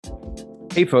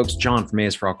Hey folks, John from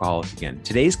AIFA for Alcoholics again.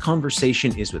 Today's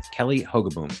conversation is with Kelly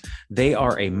Hogaboom. They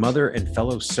are a mother and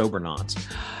fellow sobernaut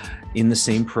in the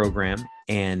same program,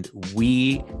 and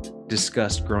we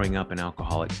discussed growing up in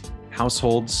alcoholic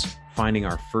households, finding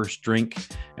our first drink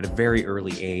at a very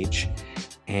early age,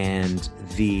 and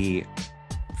the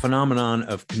phenomenon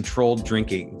of controlled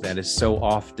drinking that is so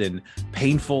often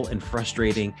painful and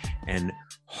frustrating and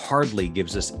hardly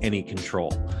gives us any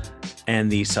control,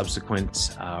 and the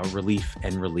subsequent relief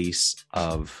and release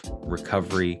of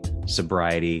recovery,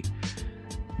 sobriety,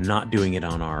 not doing it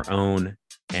on our own,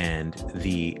 and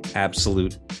the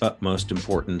absolute utmost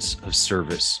importance of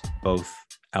service, both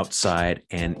outside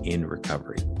and in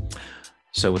recovery.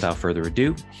 So without further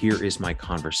ado, here is my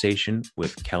conversation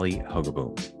with Kelly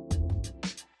Hogaboom.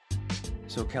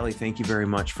 So Kelly, thank you very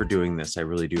much for doing this. I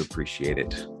really do appreciate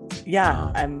it.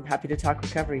 Yeah, I'm happy to talk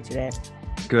recovery today.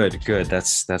 Good.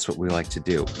 That's what we like to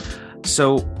do.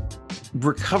 So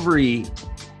recovery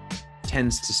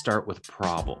tends to start with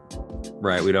problem,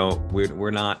 right?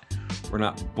 We're not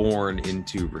born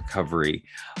into recovery.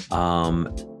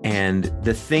 And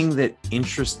the thing that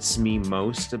interests me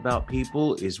most about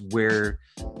people is where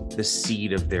the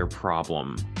seed of their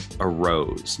problem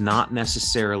arose, not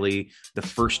necessarily the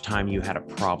first time you had a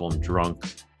problem drunk,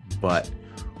 but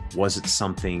was it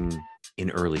something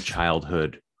in early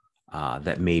childhood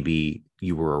that maybe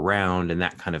you were around and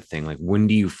that kind of thing? Like, where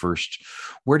do you first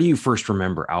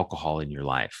remember alcohol in your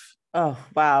life? Oh,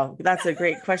 wow. That's a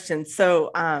great question.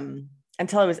 So,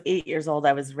 until I was 8 years old,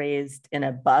 I was raised in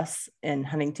a bus in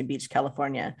Huntington Beach,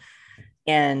 California.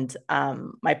 And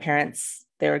my parents,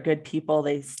 they were good people.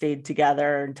 They stayed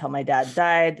together until my dad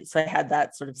died. So I had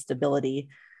that sort of stability.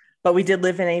 But we did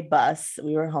live in a bus.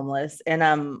 We were homeless.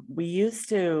 And we used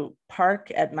to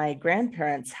park at my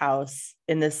grandparents' house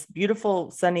in this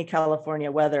beautiful sunny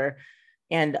California weather.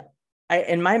 And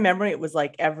in my memory, it was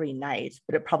like every night,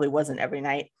 but it probably wasn't every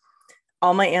night.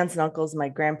 All my aunts and uncles, my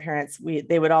grandparents,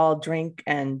 they would all drink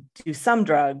and do some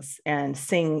drugs and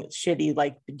sing shitty,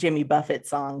 like Jimmy Buffett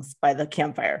songs by the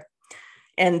campfire.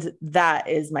 And that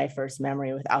is my first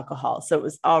memory with alcohol. So it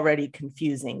was already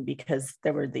confusing because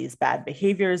there were these bad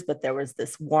behaviors, but there was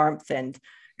this warmth and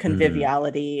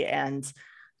conviviality. And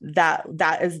that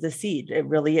is the seed. It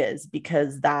really is,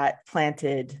 because that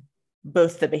planted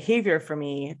both the behavior for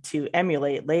me to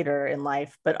emulate later in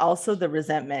life, but also the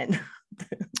resentment,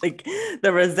 like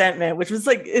the resentment, which was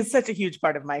like, is such a huge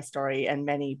part of my story and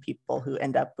many people who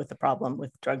end up with a problem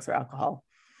with drugs or alcohol.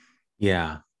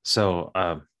 Yeah. So,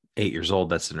 8 years old,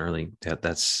 that's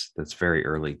very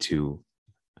early to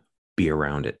be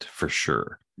around it for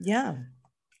sure. Yeah.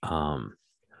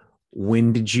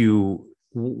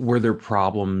 Were there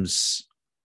problems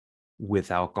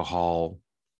with alcohol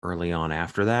early on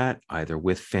after that, either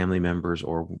with family members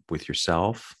or with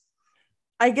yourself?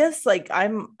 I guess like I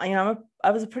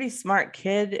was a pretty smart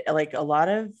kid. Like a lot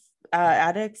of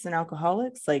addicts and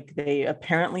alcoholics, like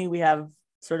we have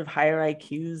sort of higher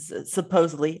IQs,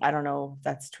 supposedly. I don't know if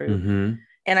that's true. Mm-hmm.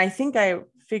 And I think I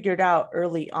figured out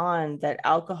early on that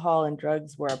alcohol and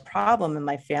drugs were a problem in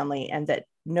my family and that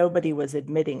nobody was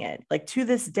admitting it. Like to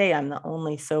this day, I'm the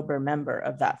only sober member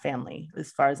of that family,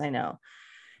 as far as I know.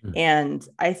 Mm-hmm. And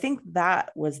I think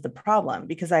that was the problem,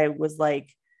 because I was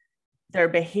like, their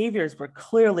behaviors were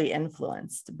clearly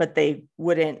influenced, but they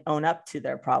wouldn't own up to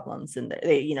their problems. And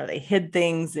they hid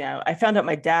things. I found out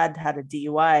my dad had a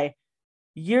DUI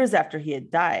years after he had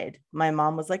died. My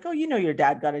mom was like, "Oh, your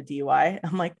dad got a DUI."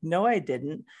 I'm like, "No, I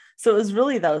didn't." So it was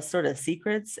really those sort of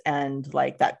secrets and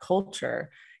like that culture.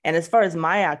 And as far as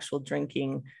my actual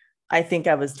drinking, I think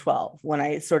I was 12 when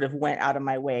I sort of went out of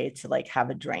my way to like have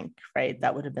a drink, right?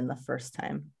 That would have been the first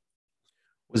time.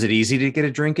 Was it easy to get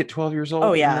a drink at 12 years old?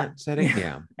 Oh, yeah. In that setting?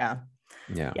 Yeah.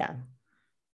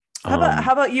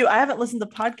 How about you? I haven't listened to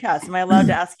podcasts. Am I allowed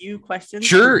to ask you questions?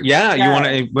 Sure. Yeah. You want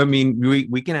to, I mean,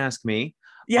 we can ask me.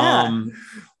 Yeah.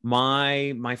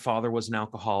 My father was an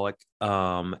alcoholic.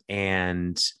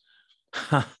 And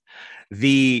this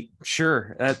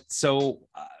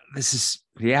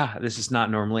is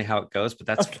not normally how it goes, but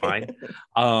that's fine.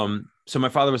 So my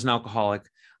father was an alcoholic.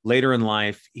 Later in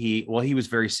life, he was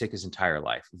very sick his entire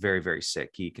life, very, very sick.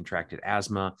 He contracted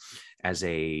asthma as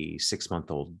a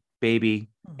 6-month-old baby.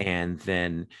 And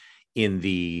then in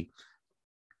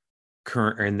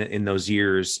those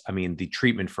years, I mean, the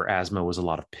treatment for asthma was a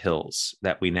lot of pills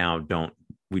that we now don't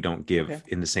give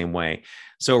in the same way.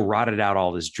 So rotted out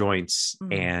all his joints.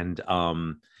 And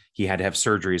he had to have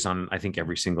surgeries on, I think,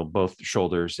 both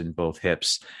shoulders and both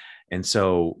hips. And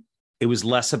so it was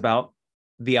less about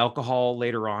the alcohol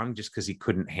later on, just because he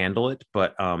couldn't handle it.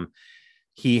 But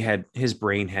his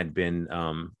brain had been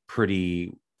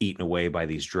pretty eaten away by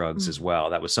these drugs as well.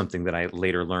 That was something that I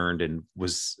later learned, and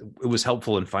it was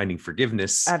helpful in finding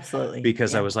forgiveness. Absolutely.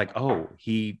 Because yeah. I was like, oh,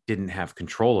 he didn't have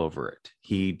control over it.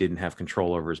 He didn't have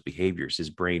control over his behaviors. His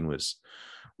brain was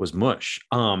mush.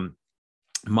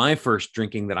 My first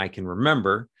drinking that I can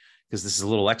remember, because this is a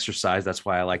little exercise, that's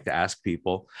why I like to ask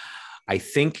people. I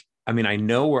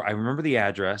know where, I remember the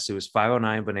address. It was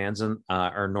 509 Bonanza,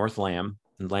 or North Lamb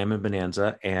and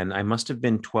Bonanza. And I must have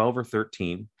been 12 or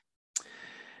 13.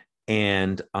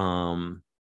 And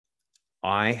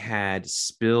I had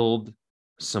spilled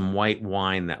some white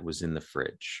wine that was in the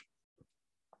fridge.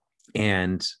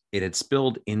 And it had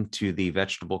spilled into the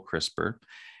vegetable crisper.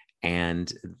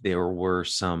 And there were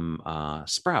some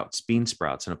bean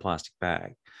sprouts in a plastic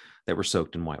bag that were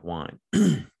soaked in white wine.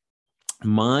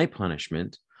 My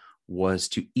punishment was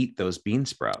to eat those bean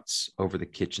sprouts over the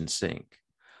kitchen sink.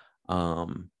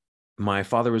 My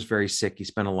father was very sick. He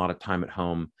spent a lot of time at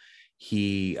home.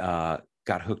 He got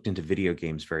hooked into video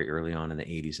games very early on in the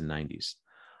 80s and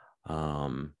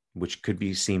 90s, which could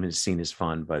be seen as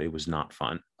fun, but it was not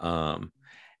fun.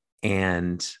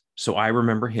 And so I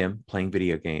remember him playing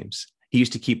video games. He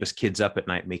used to keep us kids up at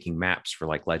night making maps for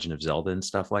like Legend of Zelda and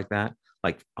stuff like that,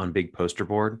 like on big poster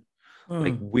board,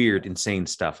 like weird, insane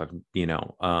stuff,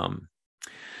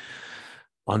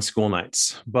 on school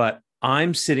nights. But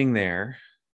I'm sitting there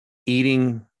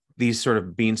eating these sort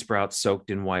of bean sprouts soaked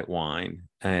in white wine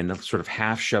and sort of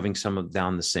half shoving some of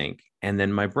down the sink. And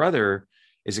then my brother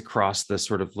is across the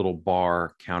sort of little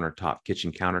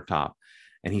kitchen countertop,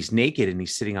 and he's naked and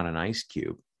he's sitting on an ice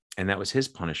cube. And that was his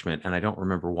punishment. And I don't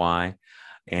remember why.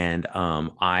 And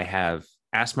I have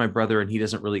asked my brother, and he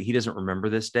doesn't remember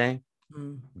this day.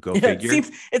 Go figure.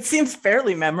 It seems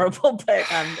fairly memorable, but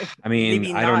I mean,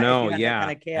 maybe I don't know. That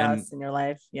kind of chaos in your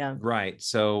life. Yeah. Right.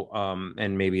 So,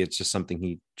 and maybe it's just something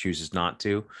he chooses not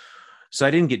to. So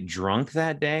I didn't get drunk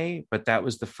that day, but that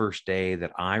was the first day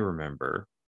that I remember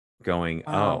going,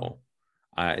 Wow.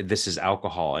 this is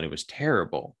alcohol. And it was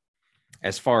terrible.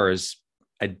 As far as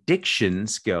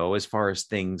addictions go, as far as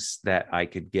things that I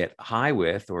could get high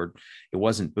with, or it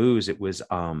wasn't booze, it was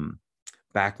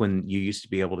back when you used to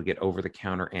be able to get over the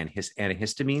counter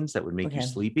antihistamines that would make you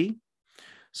sleepy.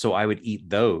 So I would eat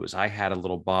those. I had a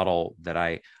little bottle that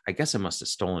I guess I must have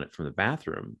stolen it from the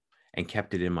bathroom and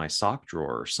kept it in my sock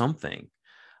drawer or something.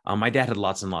 My dad had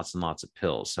lots and lots and lots of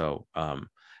pills. So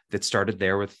that started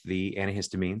there with the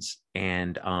antihistamines.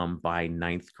 And by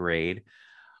ninth grade,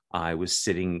 I was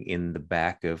sitting in the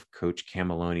back of Coach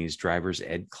Cameloni's driver's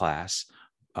ed class.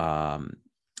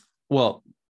 Well,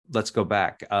 let's go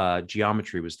back.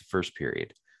 Geometry was the first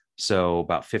period. So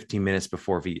about 15 minutes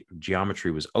before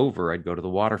geometry was over, I'd go to the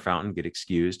water fountain, get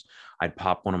excused. I'd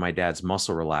pop one of my dad's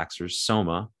muscle relaxers,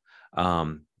 Soma,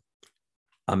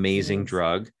 amazing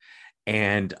drug.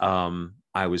 And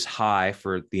I was high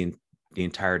for the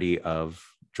entirety of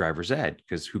driver's ed,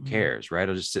 because who cares, right?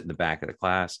 I'll just sit in the back of the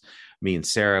class. Me and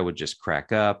Sarah would just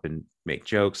crack up and make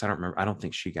jokes. I don't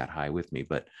think she got high with me,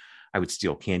 but I would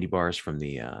steal candy bars from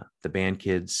the band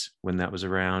kids when that was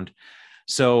around.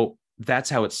 So that's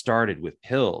how it started with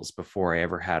pills before I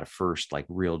ever had a first like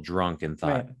real drunk and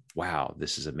thought, wow,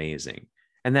 this is amazing.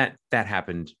 And that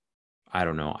happened. I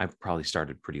don't know. I probably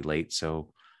started pretty late.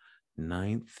 So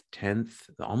 9th, 10th,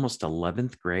 almost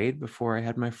 11th grade before I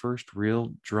had my first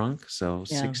real drunk. So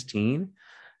 16.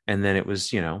 And then it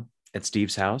was, at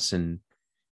Steve's house and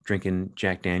drinking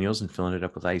Jack Daniels and filling it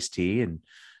up with iced tea and,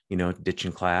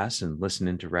 ditching class and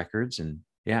listening to records. And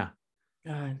God.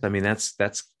 I mean,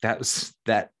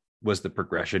 that was the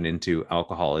progression into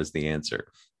alcohol is the answer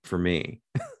for me.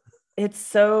 It's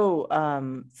so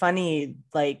funny.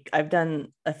 Like I've done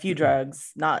a few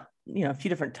drugs, not, a few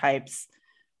different types,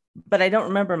 but I don't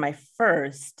remember my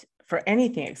first for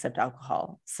anything except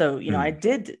alcohol. So, I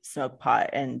did smoke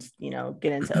pot and,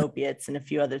 get into opiates and a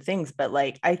few other things, but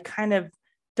like, I kind of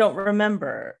don't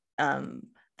remember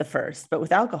the first, but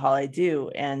with alcohol, I do.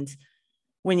 And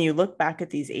when you look back at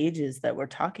these ages that we're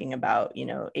talking about,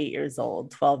 8 years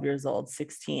old, 12 years old,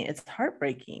 16, it's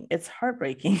heartbreaking. It's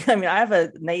heartbreaking. I mean, I have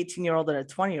an 18-year-old and a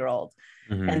 20-year-old,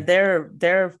 and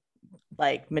they're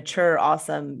like mature,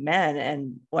 awesome men.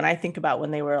 And when I think about when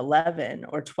they were 11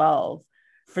 or 12,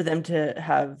 for them to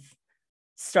have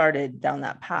started down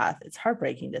that path, it's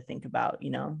heartbreaking to think about,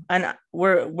 and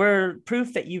we're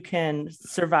proof that you can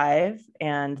survive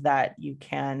and that you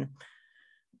can,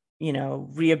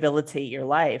 rehabilitate your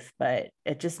life. But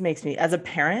it just makes me, as a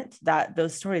parent, that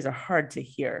those stories are hard to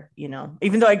hear,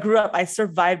 even though I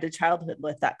survived a childhood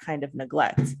with that kind of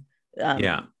neglect.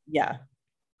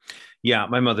 Yeah,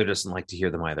 my mother doesn't like to hear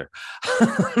them either.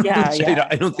 Yeah,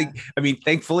 I don't yeah. think, I mean,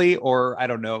 thankfully, or I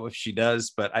don't know if she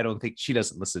does, but I don't think she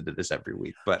doesn't listen to this every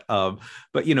week. But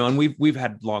you know, and we've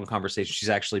had long conversations. She's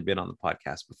actually been on the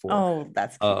podcast before. Oh,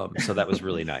 that's cute. So that was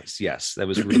really nice. Yes, that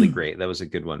was really great. That was a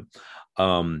good one.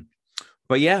 Um,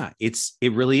 but yeah, it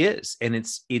really is. And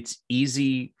it's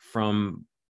easy from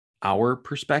our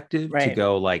perspective to Right.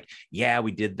 go like, yeah,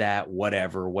 we did that,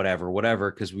 whatever,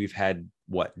 because we've had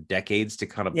what decades to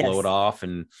kind of blow it Yes. off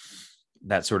and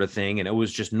that sort of thing. And it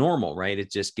was just normal, right?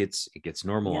 It gets Yeah.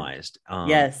 normalized.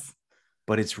 Yes.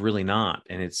 But it's really not.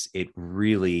 And it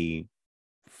really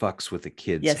fucks with the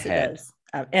kid's Yes, it head. does.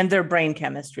 And their brain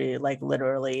chemistry, like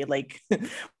literally, like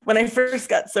when I first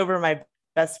got sober, my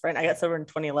best friend, I got sober in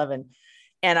 2011,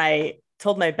 and I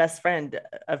told my best friend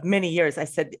of many years, I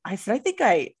think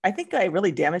I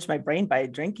really damaged my brain by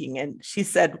drinking. And she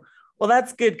said, well,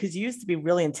 that's good because you used to be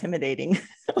really intimidating.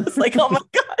 I was like, oh my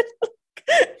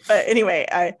God. But anyway,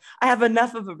 I have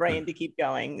enough of a brain to keep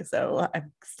going. So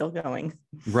I'm still going.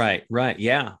 Right, right.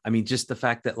 Yeah. I mean, just the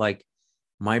fact that like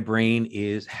my brain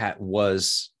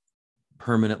was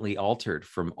permanently altered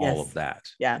from all of Yes. that.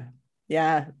 Yeah.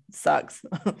 Yeah. Sucks.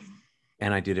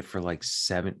 And I did it for like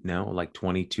like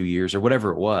 22 years or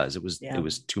whatever it was. It Yeah.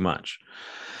 was too much.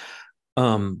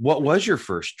 What was your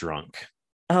first drunk?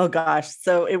 Oh gosh.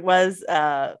 So it was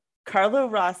Carlo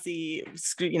Rossi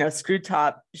screw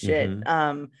top shit.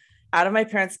 Mm-hmm. Out of my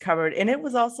parents' cupboard. And it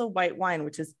was also white wine,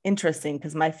 which is interesting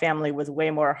because my family was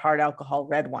way more hard alcohol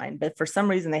red wine. But for some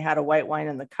reason they had a white wine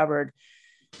in the cupboard.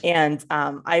 And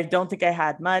I don't think I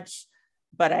had much,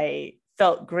 but I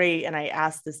felt great. And I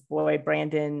asked this boy,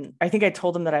 Brandon, I think I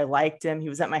told him that I liked him. He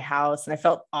was at my house and I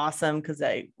felt awesome because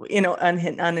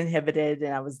uninhibited.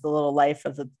 And I was the little life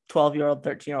of the 12-year-old,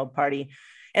 13-year-old party.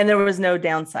 And there was no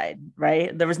downside,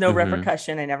 right? There was no Mm-hmm.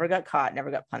 repercussion. I never got caught,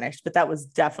 never got punished, but that was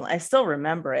definitely, I still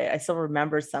remember it. I still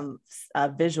remember some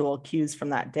visual cues from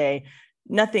that day.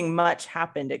 Nothing much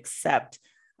happened except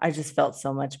I just felt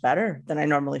so much better than I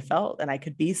normally felt. And I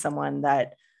could be someone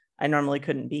that I normally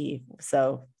couldn't be.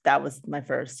 So that was my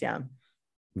first. Yeah.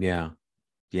 Yeah.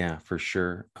 Yeah, for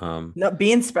sure. No,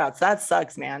 bean sprouts. That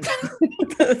sucks, man.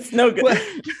 It's no good. Well,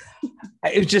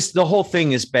 it just the whole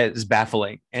thing is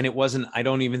baffling. And it wasn't, I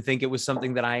don't even think it was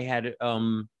something that I had.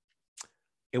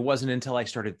 It wasn't until I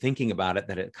started thinking about it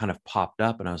that it kind of popped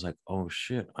up and I was like, oh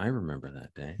shit, I remember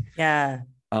that day. Yeah.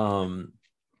 Um,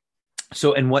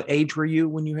 So, and what age were you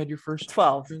when you had your first?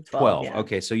 12. 12. Yeah.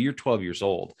 Okay. So you're 12 years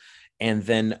old. And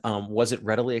then was it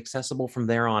readily accessible from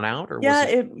there on out or was Yeah,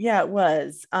 it? it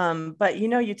was. But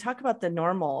you talk about the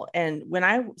normal, and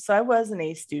I was an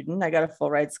A student, I got a full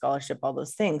ride scholarship, all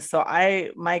those things. So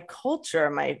my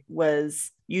culture,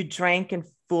 was you drank and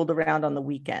fooled around on the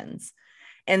weekends.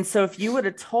 And so if you would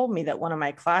have told me that one of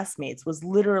my classmates was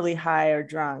literally high or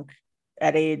drunk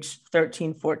at age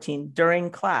 13, 14 during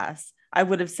class, I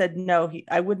would have said no.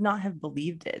 I would not have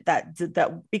believed it. That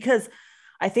because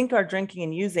I think our drinking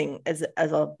and using is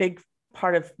as a big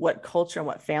part of what culture and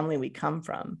what family we come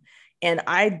from. And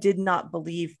I did not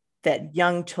believe that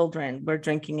young children were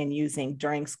drinking and using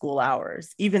during school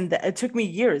hours. It took me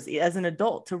years as an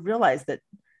adult to realize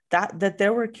that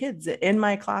there were kids in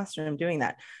my classroom doing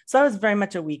that. So I was very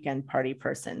much a weekend party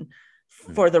person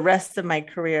for the rest of my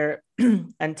career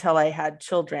until I had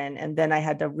children. And then I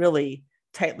had to really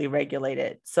tightly regulate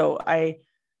it. So I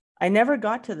never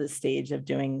got to the stage of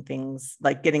doing things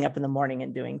like getting up in the morning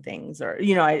and doing things, or,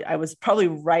 I was probably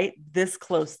right this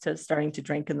close to starting to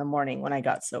drink in the morning when I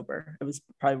got sober. It was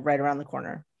probably right around the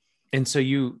corner. And so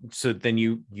then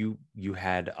you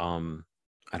had,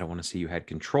 I don't want to say you had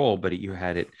control, but you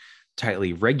had it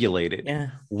tightly regulated,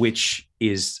 Yeah. which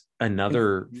is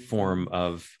another form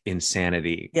of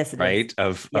insanity, Yes, it right? is.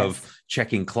 Of Yes.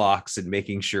 checking clocks and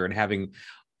making sure and having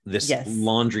this Yes.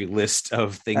 laundry list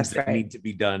of things That's that right. need to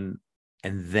be done.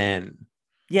 And then,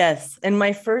 Yes. And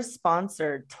my first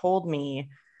sponsor told me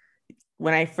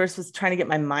when I first was trying to get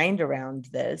my mind around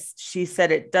this, she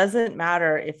said, it doesn't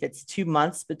matter if it's 2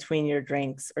 months between your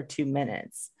drinks or 2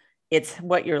 minutes, it's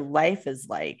what your life is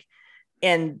like.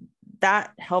 And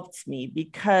that helped me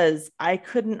because I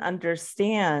couldn't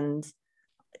understand.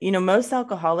 Most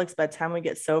alcoholics, by the time we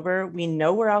get sober, we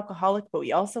know we're alcoholic, but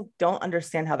we also don't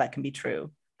understand how that can be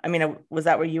true. I mean, was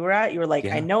that where you were at? You were like,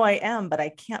 I yeah. know I am, but I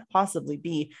can't possibly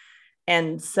be.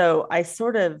 And so I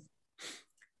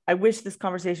wish this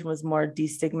conversation was more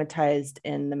destigmatized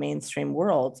in the mainstream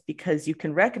world, because you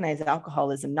can recognize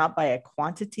alcoholism not by a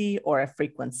quantity or a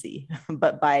frequency,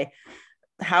 but by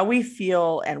how we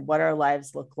feel and what our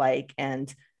lives look like.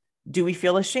 And do we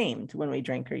feel ashamed when we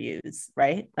drink or use?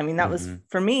 Right. I mean, that was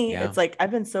for me, Yeah. it's like, I've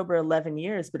been sober 11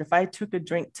 years, but if I took a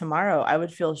drink tomorrow, I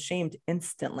would feel ashamed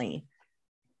instantly.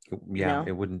 Yeah.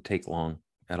 It wouldn't take long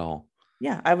at all.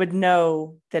 Yeah. I would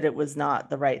know that it was not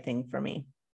the right thing for me.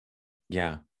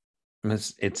 Yeah.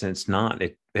 It's not,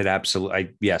 it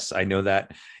absolutely, yes, I know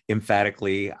that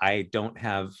emphatically. I don't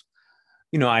have,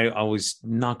 I always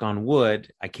knock on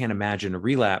wood. I can't imagine a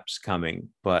relapse coming,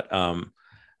 but, and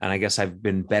I guess I've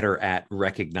been better at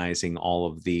recognizing all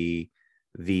of the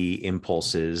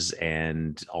impulses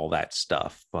and all that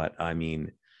stuff. But I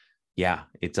mean, yeah,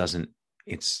 it's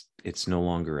no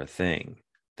longer a thing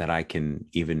that I can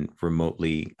even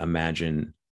remotely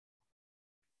imagine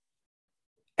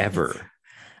ever.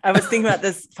 I was thinking about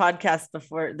this podcast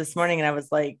before this morning, and I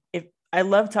was like, if I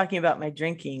love talking about my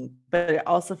drinking, but it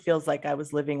also feels like I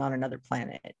was living on another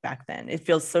planet back then. It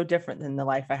feels so different than the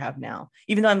life I have now,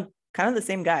 even though I'm kind of the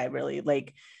same guy, really.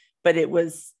 Like, but it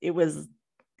was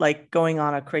like going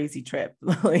on a crazy trip,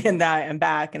 and that I'm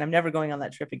back, and I'm never going on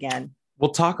that trip again. We'll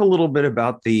talk a little bit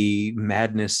about the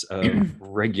madness of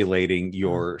regulating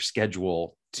your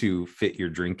schedule to fit your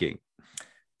drinking.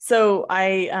 So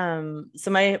my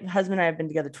husband and I have been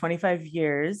together 25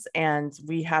 years, and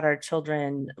we had our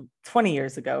children 20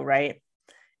 years ago, right?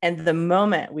 And the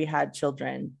moment we had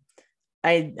children,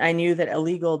 I knew that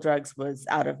illegal drugs was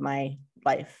out of my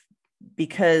life,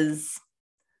 because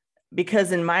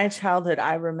in my childhood,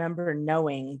 I remember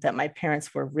knowing that my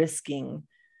parents were risking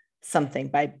something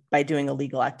by doing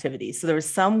illegal activities. So there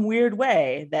was some weird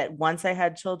way that once I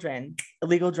had children,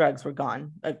 illegal drugs were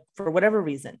gone, for whatever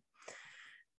reason.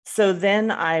 So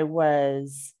then I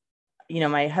was,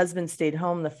 my husband stayed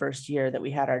home the first year that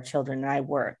we had our children, and I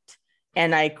worked.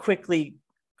 And I quickly,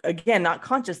 again, not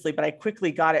consciously, but I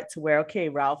quickly got it to where, okay,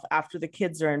 Ralph, after the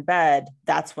kids are in bed,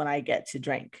 that's when I get to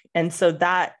drink. And so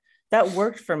that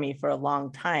worked for me for a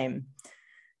long time.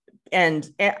 And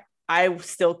I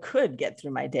still could get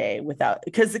through my day without,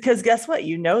 because guess what?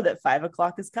 That 5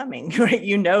 o'clock is coming, right?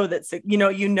 That,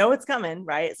 it's coming,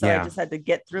 right? So Yeah. I just had to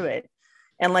get through it.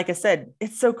 And like I said,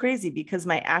 it's so crazy because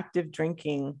my active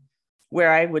drinking,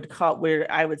 where I would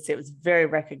say it was very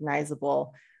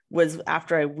recognizable, was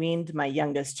after I weaned my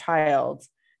youngest child.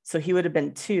 So he would have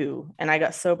been 2, and I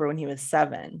got sober when he was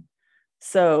 7.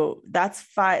 So that's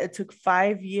 5. It took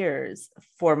 5 years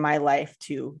for my life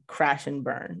to crash and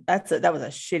burn. That was a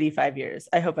shitty 5 years.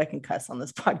 I hope I can cuss on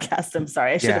this podcast. I'm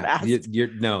sorry. I should have asked.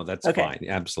 No, that's okay. Fine.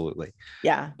 Absolutely.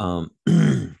 Yeah.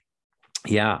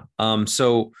 Yeah.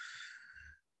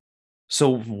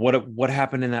 So what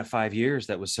happened in that 5 years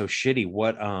that was so shitty?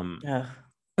 What I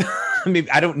mean,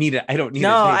 I don't need it.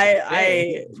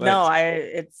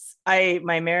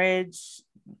 My marriage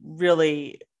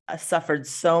really suffered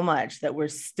so much that we're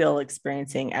still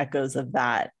experiencing echoes of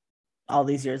that all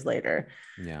these years later.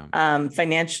 Yeah.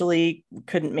 Financially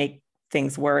couldn't make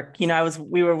things work.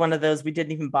 We were one of those, we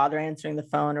didn't even bother answering the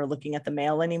phone or looking at the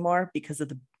mail anymore because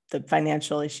of the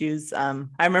financial issues. I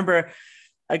remember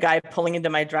a guy pulling into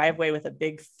my driveway with a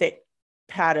big, thick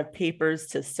pad of papers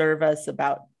to serve us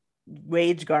about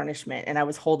wage garnishment. And I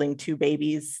was holding 2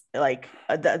 babies. Like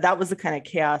that was the kind of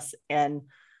chaos.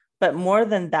 But more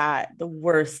than that, the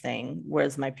worst thing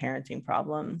was my parenting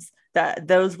problems.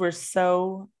 Those were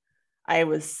I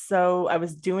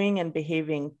was doing and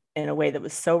behaving in a way that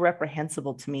was so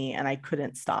reprehensible to me, and I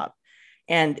couldn't stop.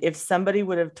 And if somebody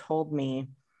would have told me,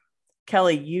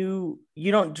 Kelly, you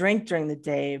don't drink during the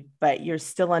day, but you're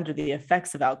still under the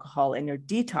effects of alcohol and you're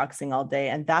detoxing all day,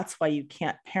 and that's why you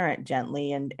can't parent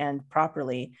gently and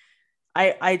properly.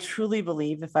 I truly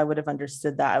believe if I would have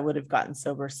understood that, I would have gotten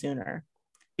sober sooner.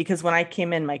 Because when I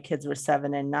came in, my kids were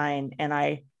 7 and 9, and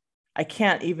I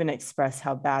can't even express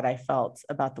how bad I felt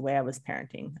about the way I was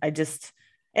parenting.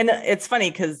 And it's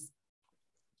funny because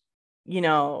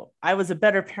I was a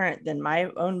better parent than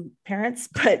my own parents,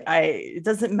 but it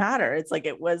doesn't matter. It's like,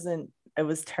 it was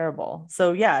terrible.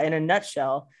 So yeah, in a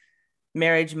nutshell,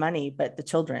 marriage, money, but the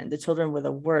children were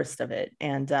the worst of it.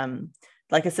 And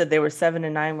like I said, they were 7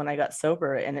 and 9 when I got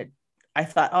sober, and I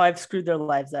thought, oh, I've screwed their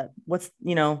lives up.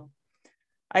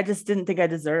 I just didn't think I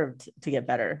deserved to get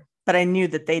better, but I knew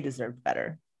that they deserved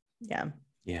better. Yeah.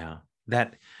 Yeah.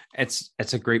 It's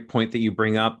a great point that you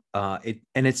bring up. And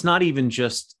it's not even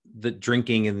just the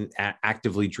drinking and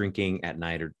actively drinking at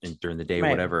night or during the day, right,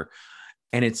 whatever.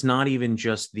 And it's not even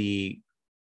just the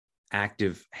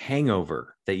active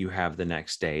hangover that you have the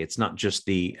next day. It's not just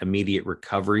the immediate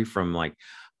recovery from like,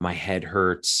 my head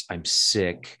hurts, I'm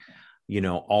sick,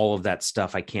 all of that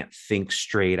stuff. I can't think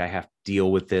straight. I have to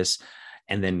deal with this.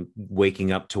 And then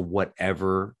waking up to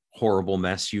whatever horrible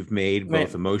mess you've made,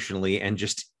 both emotionally and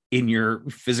just in your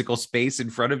physical space in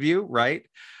front of you, right?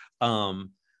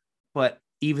 But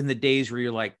even the days where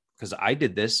you're like, because I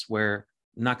did this, where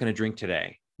I'm not going to drink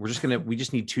today. We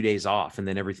just need 2 days off and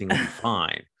then everything will be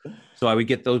fine. So I would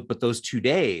get those, but those 2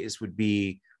 days would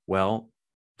be, well,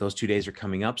 those 2 days are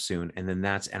coming up soon. And then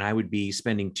and I would be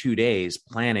spending 2 days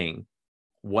planning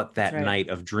what that night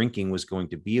of drinking was going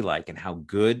to be like, and how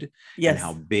good and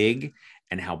how big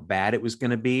and how bad it was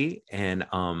going to be. And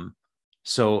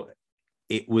so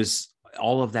it was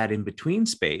all of that in between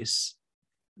space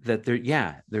that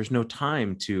there's no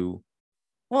time to.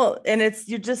 Well, and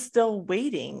you're just still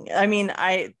waiting. I mean,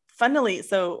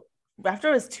 so after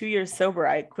I was 2 years sober,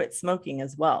 I quit smoking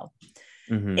as well.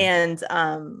 Mm-hmm. And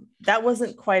that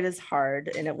wasn't quite as hard,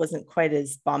 and it wasn't quite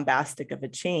as bombastic of a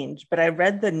change. But I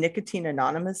read the Nicotine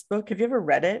Anonymous book. Have you ever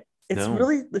read it? It's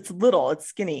it's little, it's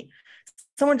skinny.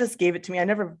 Someone just gave it to me. I've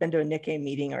never been to a Nick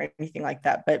meeting or anything like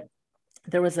that. But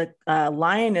there was a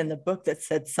line in the book that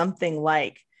said something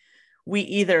like, we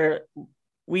either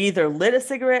lit a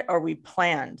cigarette or we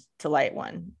planned to light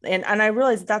one. And I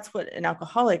realized that's what an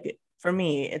alcoholic, for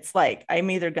me, it's like, I'm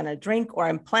either going to drink or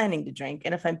I'm planning to drink.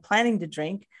 And if I'm planning to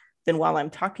drink, then while I'm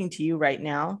talking to you right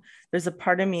now, there's a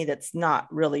part of me that's not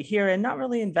really here and not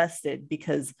really invested,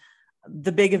 because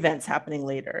the big event's happening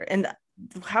later. And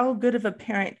how good of a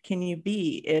parent can you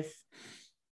be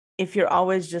if you're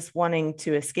always just wanting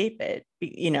to escape it,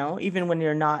 even when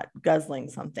you're not guzzling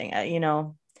something,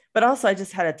 But also, I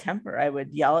just had a temper. I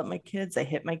would yell at my kids. I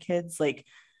hit my kids.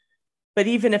 But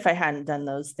even if I hadn't done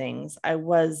those things, I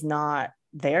was not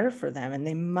there for them. And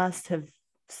they must have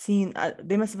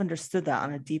understood that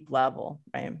on a deep level,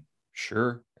 right?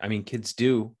 Sure. I mean, kids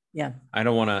do. Yeah. I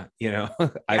don't want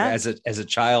to, as a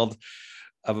child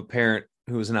of a parent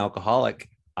who was an alcoholic,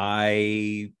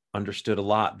 I understood a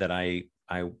lot that I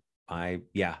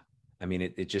mean,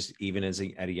 it just, even at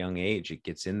a young age, it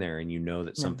gets in there, and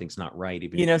that something's not right.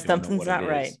 Even if something's not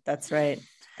right. That's right.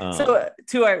 So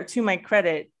to my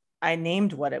credit, I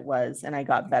named what it was and I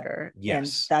got better. Yes.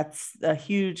 And that's a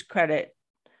huge credit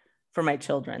for my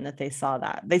children, that they saw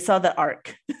the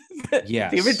arc,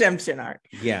 the redemption arc.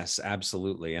 Yes,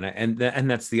 absolutely. And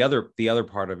that's the other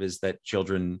part of, is that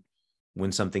children,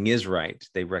 when something is right,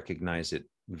 they recognize it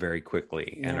very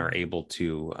quickly and are able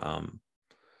to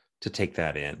take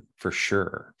that in, for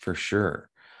sure.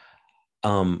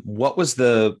 What was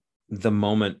the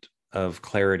moment of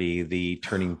clarity, the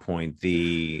turning point,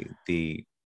 the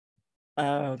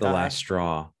last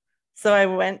straw? So I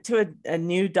went to a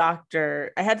new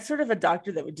doctor. I had sort of a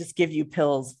doctor that would just give you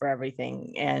pills for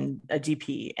everything, and a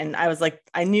GP. And I was like,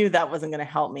 I knew that wasn't going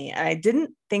to help me. And I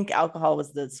didn't think alcohol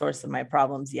was the source of my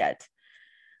problems yet.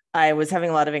 I was having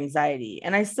a lot of anxiety,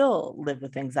 and I still live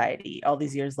with anxiety all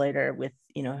these years later, with,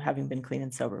 having been clean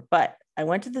and sober. But I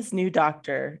went to this new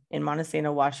doctor in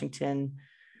Montesano, Washington,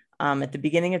 at the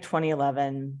beginning of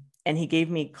 2011, and he gave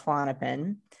me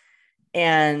Klonopin.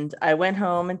 And I went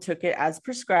home and took it as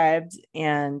prescribed,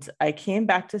 and I came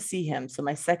back to see him. So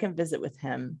my second visit with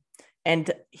him,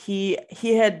 and he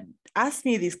had asked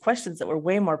me these questions that were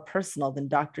way more personal than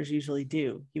doctors usually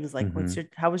do. He was like, mm-hmm.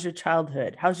 How was your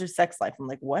childhood? How's your sex life? I'm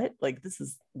like, what? Like, this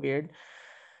is weird.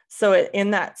 So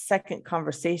in that second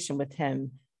conversation with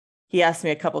him, he asked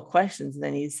me a couple of questions, and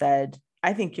then he said,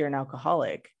 I think you're an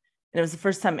alcoholic. And it was the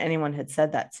first time anyone had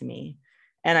said that to me.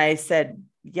 And I said,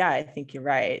 yeah, I think you're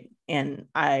right. And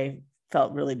I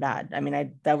felt really bad. I mean,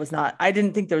 I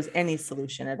didn't think there was any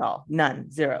solution at all.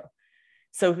 None, zero.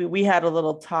 So we had a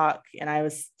little talk, and I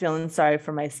was feeling sorry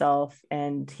for myself.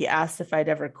 And he asked if I'd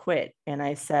ever quit. And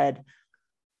I said,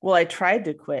 well, I tried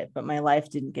to quit, but my life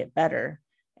didn't get better.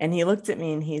 And he looked at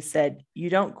me and he said, you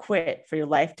don't quit for your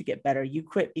life to get better. You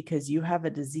quit because you have a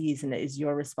disease, and it is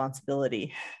your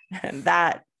responsibility. And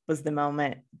that was the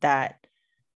moment that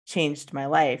changed my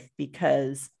life,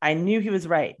 because I knew he was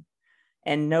right.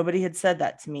 And nobody had said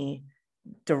that to me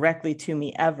directly to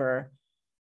me ever.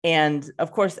 And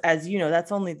of course, as you know,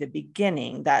 that's only the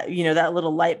beginning, that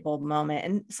little light bulb moment.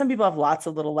 And some people have lots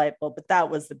of little light bulb, but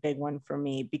that was the big one for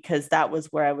me, because that was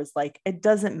where I was like, it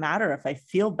doesn't matter if I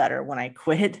feel better when I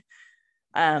quit.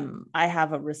 I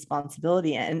have a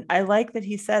responsibility. And I like that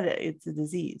he said it's a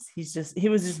disease. He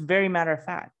was just very matter of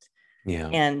fact. Yeah.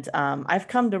 And I've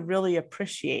come to really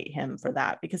appreciate him for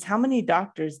that, because how many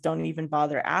doctors don't even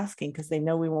bother asking because they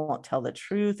know we won't tell the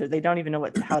truth, or they don't even know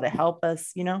how to help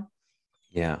us,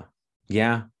 Yeah.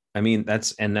 Yeah. I mean,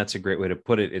 that's a great way to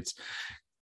put it. It's,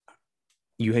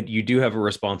 you do have a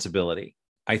responsibility,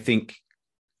 I think.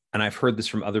 And I've heard this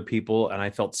from other people, and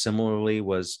I felt similarly,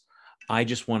 I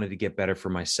just wanted to get better for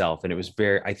myself. And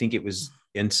I think it was,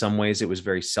 in some ways, it was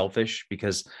very selfish,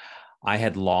 because I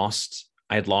had lost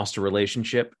a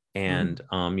relationship, And,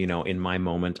 in my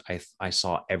moment, I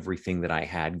saw everything that I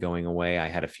had going away. I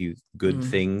had a few good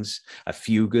things,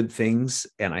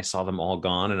 and I saw them all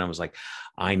gone. And I was like,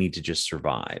 I need to just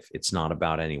survive. It's not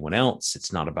about anyone else.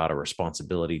 It's not about a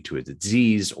responsibility to a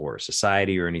disease or a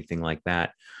society or anything like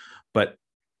that. But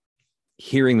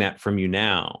hearing that from you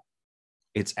now,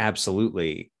 it's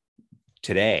absolutely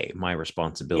today my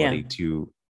responsibility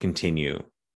to continue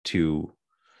to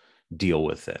deal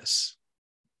with this.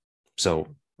 So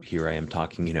here I am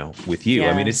talking, with you.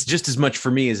 I mean, it's just as much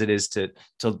for me as it is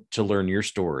to learn your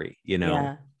story,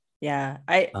 Yeah.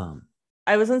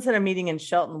 I was once at a meeting in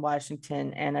Shelton,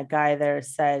 Washington, and a guy there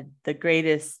said if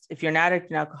you're an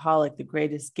addict and alcoholic, the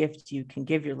greatest gift you can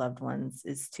give your loved ones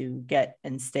is to get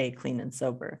and stay clean and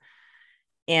sober.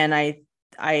 And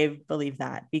I believe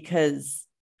that, because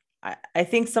I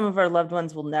think some of our loved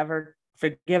ones will never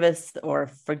forgive us or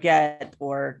forget,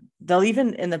 or they'll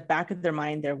even in the back of their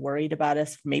mind, they're worried about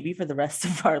us maybe for the rest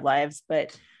of our lives,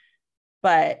 but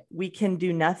we can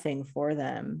do nothing for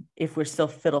them if we're still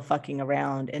fiddle fucking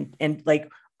around and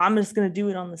like, I'm just going to do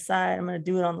it on the side. I'm going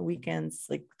to do it on the weekends.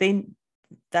 Like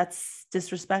that's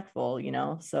disrespectful,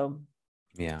 So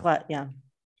yeah.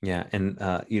 Yeah. And,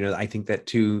 I think that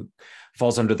too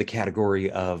falls under the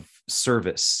category of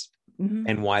service.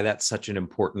 And why that's such an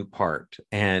important part.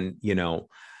 And,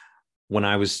 when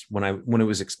it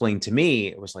was explained to me,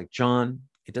 it was like, John,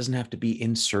 it doesn't have to be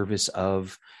in service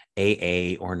of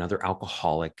AA or another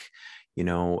alcoholic,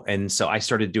 and so I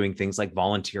started doing things like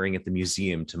volunteering at the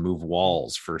museum to move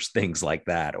walls for things like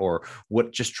that, or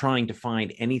just trying to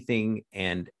find anything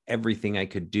and everything I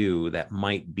could do that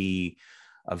might be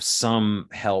of some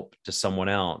help to someone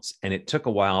else. And it took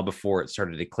a while before it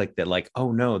started to click that, like,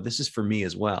 oh no, this is for me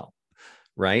as well.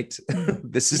 Right?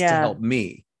 This is to help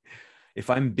me. If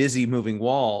I'm busy moving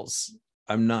walls,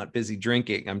 I'm not busy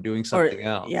drinking. I'm doing something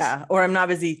else. Yeah. Or I'm not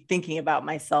busy thinking about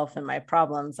myself and my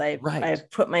problems. I've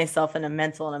put myself in a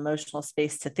mental and emotional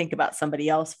space to think about somebody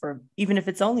else for, even if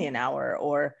it's only an hour.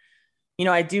 Or,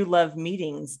 I do love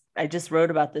meetings. I just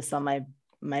wrote about this on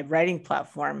my writing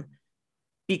platform,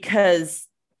 because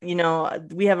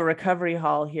we have a recovery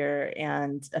hall here.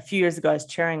 And a few years ago, I was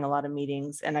chairing a lot of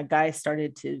meetings, and a guy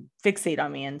started to fixate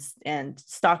on me and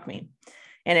stalk me.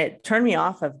 And it turned me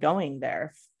off of going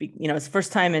there. It's the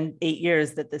first time in 8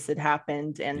 years that this had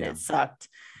happened, and it sucked.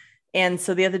 And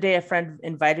so the other day, a friend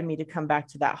invited me to come back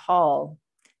to that hall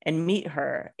and meet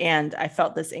her. And I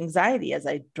felt this anxiety as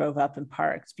I drove up and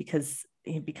parked because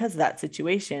of that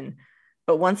situation.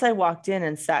 But once I walked in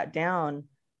and sat down,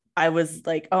 I was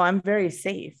like, oh, I'm very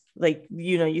safe. Like,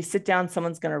 you sit down,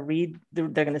 someone's going to read, they're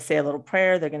going to say a little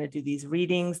prayer. They're going to do these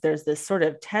readings. There's this sort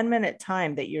of 10-minute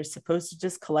time that you're supposed to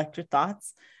just collect your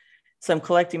thoughts. So I'm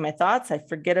collecting my thoughts. I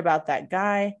forget about that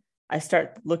guy. I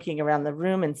start looking around the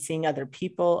room and seeing other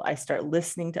people. I start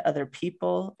listening to other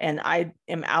people, and I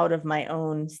am out of my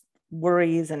own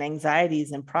worries and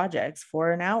anxieties and projects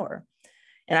for an hour.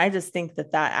 And I just think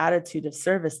that attitude of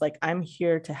service, like I'm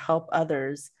here to help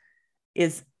others,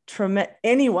 is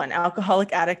anyone,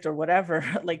 alcoholic, addict, or whatever,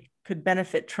 like could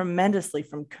benefit tremendously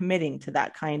from committing to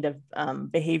that kind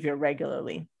of behavior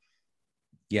regularly.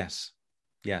 Yes.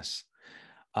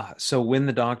 So when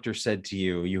the doctor said to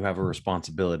you, you have a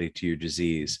responsibility to your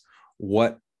disease,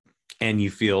 and you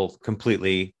feel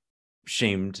completely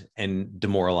shamed and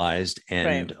demoralized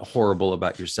and horrible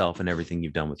about yourself and everything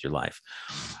you've done with your life.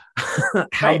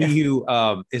 How do you,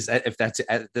 is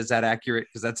that accurate?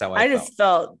 Because that's how I felt. Just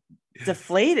felt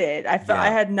deflated. I felt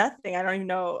I had nothing. I don't even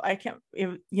know. I can't,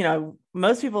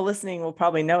 most people listening will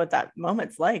probably know what that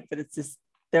moment's like, but it's just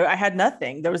there. I had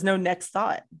nothing. There was no next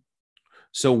thought.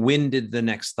 So when did the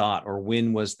next thought, or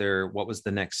what was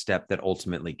the next step that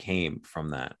ultimately came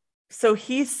from that? So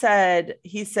he said,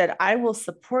 I will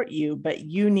support you, but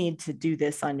you need to do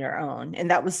this on your own. And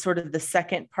that was sort of the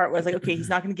second part, was like, okay, he's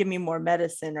not going to give me more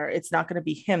medicine, or it's not going to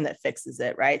be him that fixes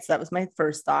it. Right. So that was my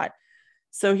first thought.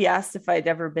 So he asked if I'd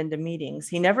ever been to meetings.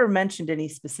 He never mentioned any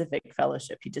specific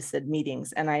fellowship. He just said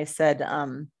meetings. And I said,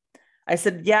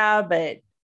 yeah, but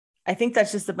I think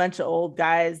that's just a bunch of old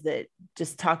guys that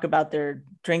just talk about their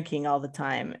drinking all the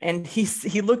time. And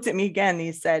he looked at me again and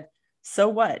he said, so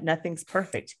what? Nothing's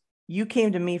perfect. You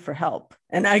came to me for help.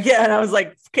 And I was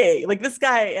like, okay, like this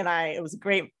guy and it was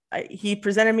great. He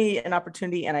presented me an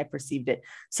opportunity and I perceived it.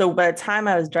 So by the time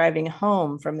I was driving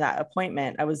home from that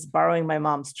appointment, I was borrowing my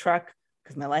mom's truck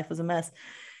because my life was a mess.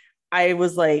 I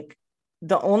was like,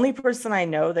 the only person I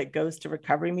know that goes to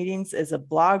recovery meetings is a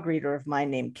blog reader of mine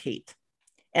named Kate.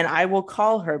 And I will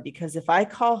call her, because if I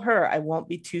call her, I won't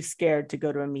be too scared to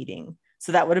go to a meeting.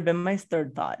 So that would have been my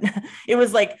third thought. It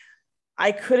was like,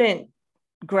 I couldn't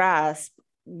grasp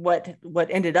what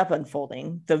ended up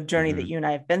unfolding, the journey that you and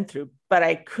I have been through. But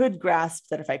I could grasp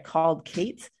that if I called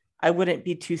Kate, I wouldn't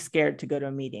be too scared to go to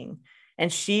a meeting.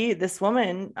 And this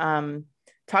woman,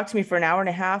 talked to me for an hour and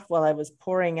a half while I was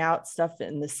pouring out stuff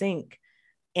in the sink.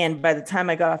 And by the time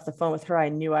I got off the phone with her, I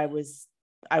knew I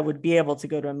would be able to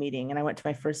go to a meeting. And I went to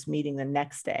my first meeting the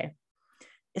next day.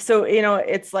 So,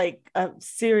 it's like a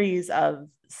series of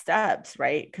steps,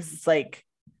 right? Because it's like,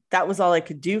 that was all I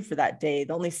could do for that day.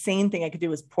 The only sane thing I could do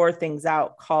was pour things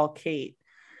out, call Kate.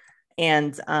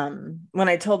 And when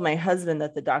I told my husband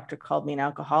that the doctor called me an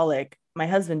alcoholic, my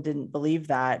husband didn't believe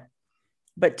that.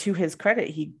 But to his credit,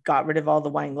 he got rid of all the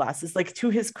wine glasses. Like, to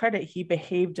his credit, he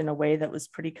behaved in a way that was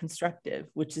pretty constructive,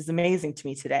 which is amazing to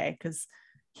me today, because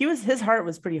his heart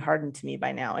was pretty hardened to me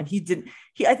by now. And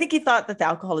I think he thought that the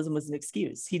alcoholism was an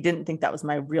excuse. He didn't think that was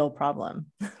my real problem.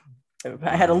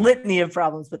 I had a litany of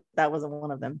problems, but that wasn't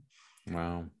one of them.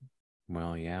 Wow.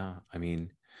 Well, yeah. I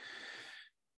mean,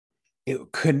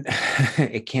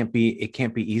 it can't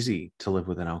be easy to live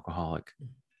with an alcoholic,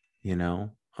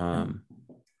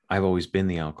 I've always been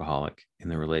the alcoholic in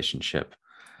the relationship,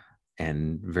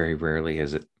 and very rarely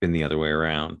has it been the other way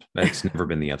around. It's never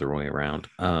been the other way around.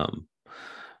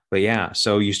 But yeah,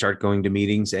 so you start going to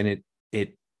meetings, and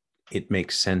it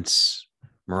makes sense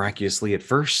miraculously at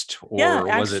first, or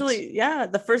yeah, was actually, it? Yeah,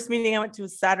 the first meeting I went to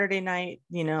was Saturday night,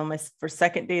 for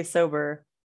second day sober.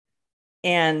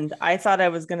 And I thought I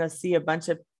was going to see a bunch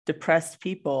of depressed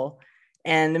people.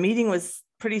 And the meeting was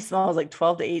pretty small. It was like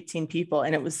 12 to 18 people.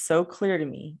 And it was so clear to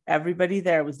me, everybody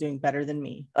there was doing better than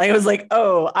me. Like, I was like,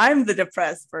 oh, I'm the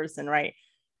depressed person. Right.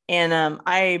 And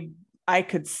I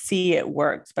could see it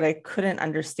worked, but I couldn't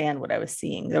understand what I was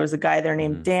seeing. There was a guy there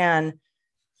named Dan,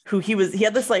 who he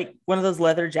had this, like, one of those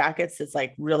leather jackets that's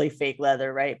like really fake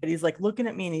leather. Right. But he's like looking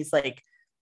at me, and he's like,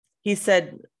 he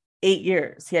said 8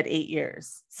 years. He had 8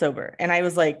 years sober. And I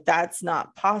was like, that's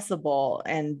not possible.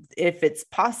 And if it's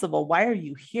possible, why are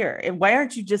you here? And why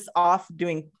aren't you just off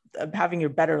having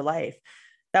your better life?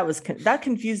 That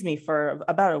confused me for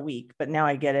about a week, but now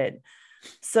I get it.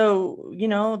 So,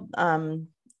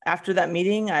 after that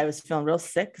meeting, I was feeling real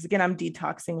sick, because again, I'm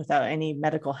detoxing without any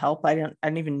medical help. I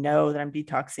didn't even know that I'm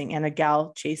detoxing. And a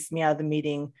gal chased me out of the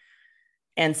meeting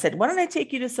and said, why don't I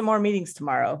take you to some more meetings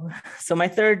tomorrow? So my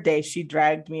third day, she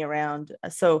dragged me around.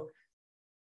 So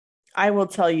I will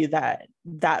tell you that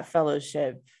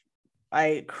fellowship,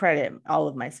 I credit all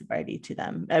of my sobriety to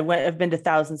them. I've been to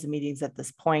thousands of meetings at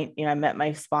this point. I met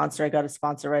my sponsor. I got a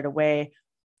sponsor right away.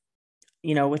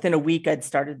 Within a week, I'd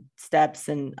started steps.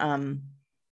 And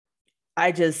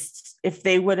if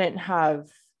I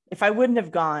wouldn't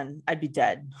have gone, I'd be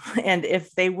dead. And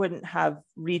if they wouldn't have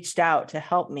reached out to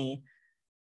help me,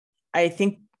 I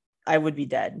think I would be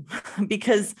dead.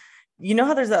 Because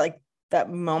how there's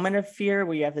that moment of fear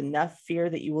where you have enough fear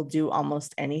that you will do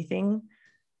almost anything.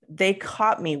 They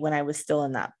caught me when I was still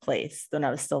in that place, when I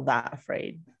was still that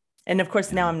afraid. And of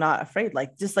course, now I'm not afraid.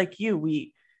 Like, just like you,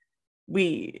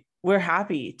 we're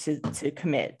happy to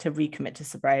recommit to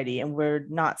sobriety, and we're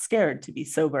not scared to be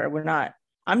sober.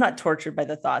 I'm not tortured by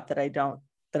the thought that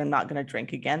I'm not going to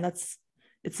drink again.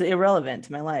 It's irrelevant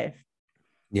to my life.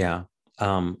 Yeah.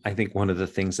 I think one of the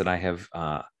things that I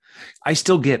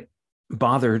still get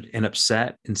bothered and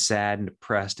upset and sad and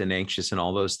depressed and anxious and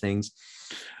all those things.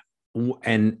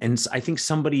 And I think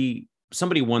somebody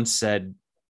once said,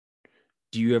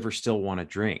 do you ever still want to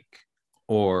drink?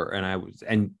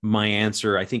 And my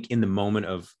answer, I think in the moment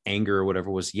of anger or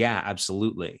whatever, was, yeah,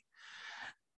 absolutely.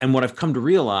 And what I've come to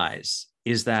realize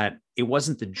is that it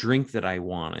wasn't the drink that I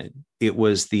wanted. It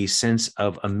was the sense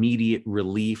of immediate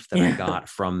relief that I got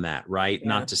from that, right? Yeah.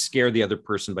 Not to scare the other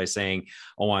person by saying,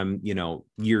 oh, I'm,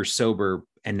 years sober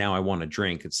and now I want to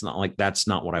drink. It's not like, that's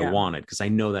not what I wanted. Because I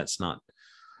know that's not,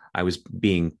 I was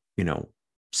being,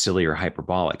 silly or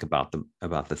hyperbolic about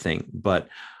the thing. But,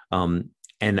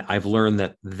 and I've learned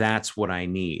that that's what I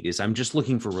need, is I'm just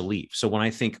looking for relief. So when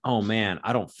I think, oh man,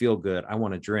 I don't feel good, I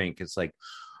want to drink, it's like,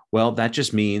 well, that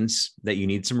just means that you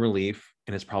need some relief,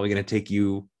 and it's probably going to take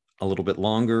you a little bit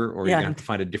longer, or you're going to have to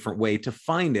find a different way to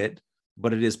find it.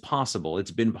 But it is possible.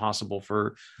 It's been possible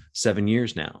for 7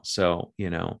 years now. So,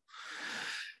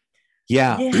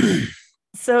 yeah.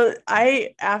 So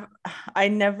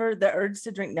the urge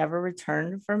to drink never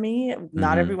returned for me.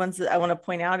 Not everyone's, I want to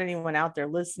point out, anyone out there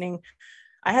listening,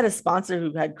 I had a sponsor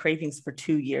who had cravings for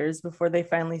 2 years before they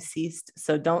finally ceased.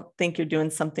 So don't think you're doing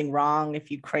something wrong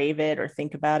if you crave it or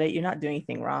think about it. You're not doing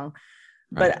anything wrong.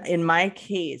 Right. But in my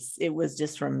case, it was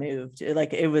just removed.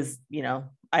 It was,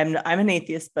 I'm an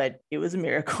atheist, but it was a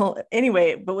miracle.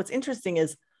 Anyway, but what's interesting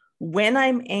is, when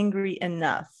I'm angry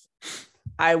enough,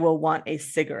 I will want a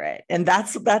cigarette. And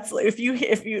that's if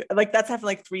you like, that's happened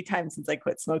like 3 times since I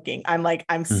quit smoking. I'm like,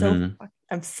 I'm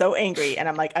so angry. And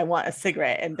I'm like, I want a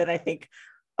cigarette. And then I think,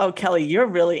 oh, Kelly, you're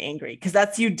really angry. Cause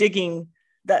that's you digging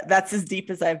that's as deep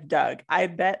as I've dug. I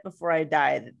bet before I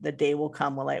die, the day will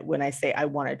come when I say I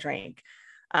want a drink.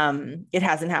 It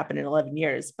hasn't happened in 11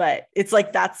 years, but it's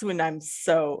like, that's when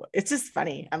it's just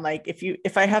funny. I'm like,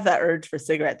 if I have that urge for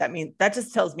cigarette, that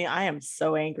just tells me I am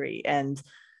so angry. And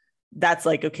that's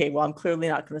like, okay, well, I'm clearly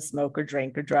not going to smoke or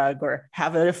drink or drug or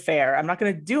have an affair. I'm not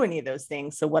going to do any of those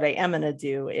things. So what I am going to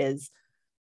do is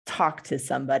talk to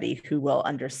somebody who will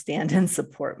understand and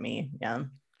support me. Yeah.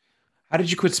 How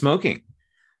did you quit smoking?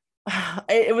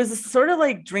 It was sort of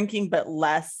like drinking, but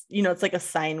less, it's like a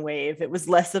sine wave. It was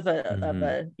less of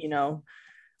a,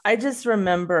 I just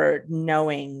remember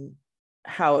knowing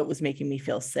how it was making me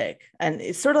feel sick. And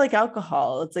it's sort of like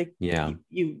alcohol. It's like, Yeah,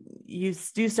 you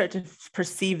do start to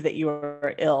perceive that you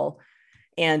are ill.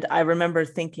 And I remember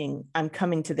thinking, I'm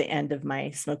coming to the end of my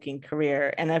smoking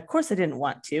career. And of course I didn't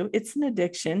want to. It's an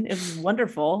addiction. It was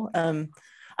wonderful.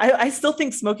 I still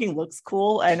think smoking looks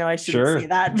cool. I know I shouldn't say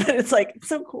that, but it's like, it's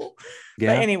so cool.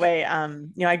 Yeah. But anyway,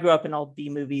 I grew up in all B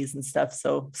movies and stuff.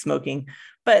 So smoking,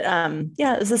 but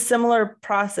yeah, it was a similar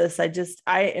process.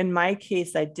 In my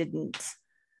case, I didn't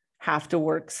have to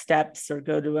work steps or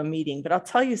go to a meeting, but I'll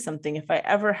tell you something, if I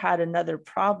ever had another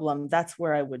problem, that's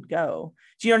where I would go.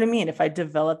 Do you know what I mean? If I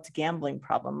developed a gambling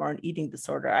problem or an eating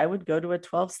disorder, I would go to a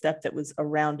 12-step that was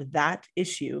around that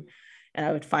issue. And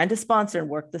I would find a sponsor and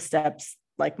work the steps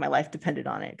like my life depended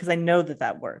on it, because I know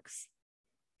that works.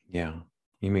 Yeah,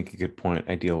 you make a good point.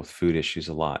 I deal with food issues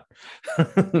a lot.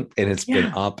 And it's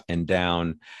been up and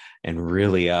down and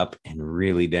really up and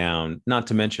really down, not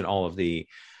to mention all of the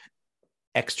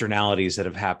externalities that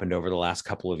have happened over the last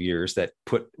couple of years that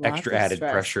put extra added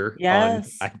pressure on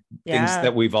things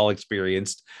that we've all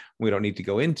experienced. We don't need to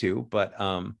go into, but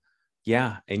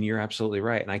yeah, and you're absolutely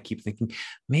right. And I keep thinking,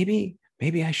 maybe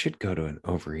I should go to an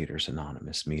Overeaters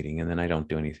Anonymous meeting, and then I don't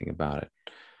do anything about it.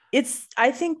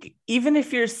 I think even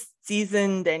if you're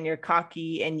seasoned and you're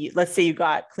cocky and let's say you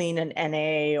got clean in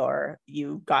NA or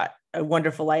you got a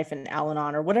wonderful life in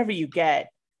Al-Anon or whatever you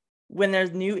get, when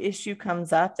there's new issue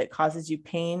comes up that causes you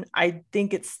pain, I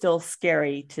think it's still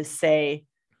scary to say,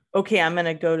 okay, I'm going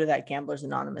to go to that Gamblers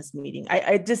Anonymous meeting.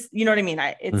 I just, you know what I mean?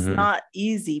 It's not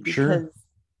easy because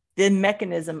the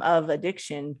mechanism of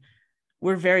addiction,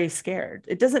 we're very scared.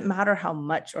 It doesn't matter how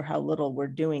much or how little we're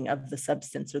doing of the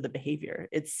substance or the behavior.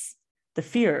 It's the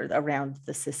fear around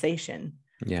the cessation.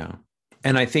 Yeah.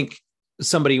 And I think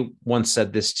somebody once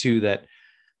said this too, that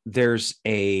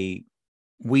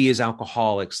we as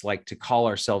alcoholics like to call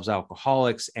ourselves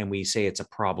alcoholics, and we say it's a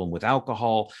problem with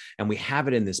alcohol, and we have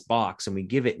it in this box and we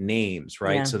give it names,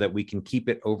 right? Yeah. So that we can keep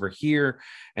it over here.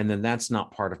 And then that's not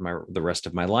part of the rest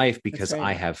of my life because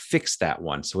I have fixed that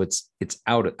one. So it's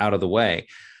out of the way.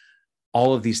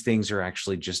 All of these things are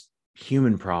actually just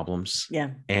human problems.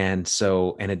 Yeah. And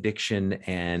so an addiction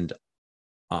and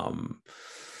all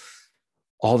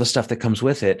the stuff that comes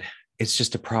with it, it's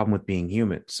just a problem with being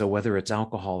human. So whether it's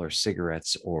alcohol or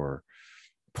cigarettes or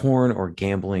porn or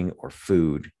gambling or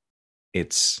food,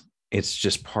 it's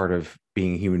just part of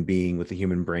being a human being with a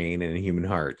human brain and a human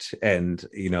heart. And,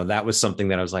 that was something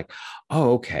that I was like,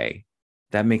 oh, okay,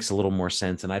 that makes a little more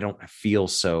sense. And I don't feel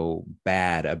so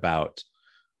bad about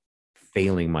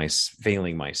failing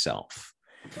myself.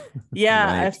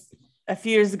 Yeah. Right? A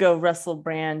few years ago, Russell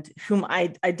Brand, whom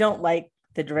I don't like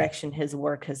the direction his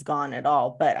work has gone at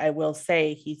all, but I will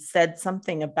say he said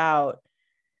something about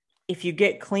if you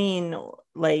get clean,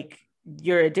 like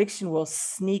your addiction will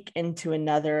sneak into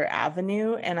another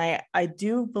avenue. And I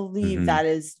do believe that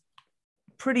is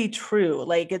pretty true.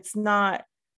 Like it's not,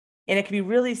 and it can be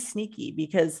really sneaky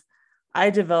because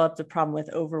I developed a problem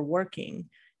with overworking,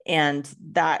 and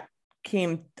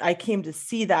I came to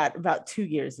see that about 2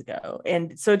 years ago.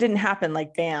 And so it didn't happen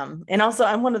like bam. And also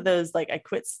I'm one of those, like I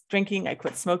quit drinking, I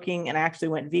quit smoking, and I actually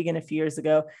went vegan a few years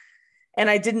ago. And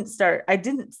I didn't start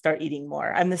eating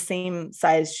more. I'm the same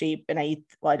size, shape, and I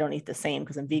don't eat the same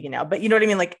because I'm vegan now, but you know what I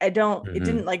mean? Like it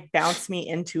didn't like bounce me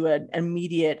into an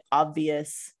immediate,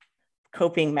 obvious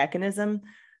coping mechanism,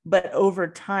 but over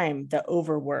time, the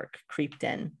overwork creeped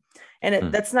in.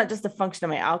 And that's not just a function of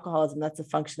my alcoholism. That's a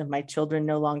function of my children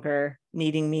no longer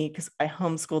needing me because I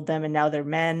homeschooled them and now they're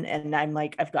men. And I'm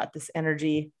like, I've got this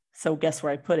energy. So guess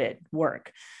where I put it?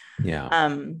 Work.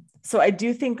 Yeah. So I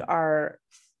do think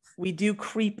we do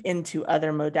creep into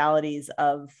other modalities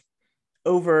of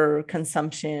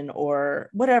overconsumption or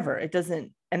whatever. It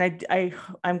doesn't. And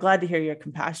I'm glad to hear you're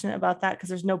compassionate about that, because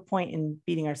there's no point in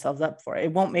beating ourselves up for it.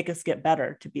 It won't make us get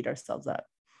better to beat ourselves up.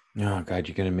 Oh God,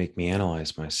 you're gonna make me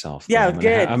analyze myself. Then Yeah,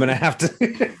 good. I'm gonna have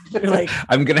to. You're like,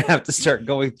 I'm gonna have to start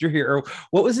going through here. Or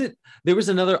what was it? There was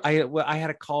another. I had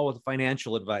a call with a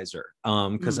financial advisor.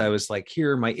 Because I was like,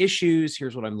 here are my issues.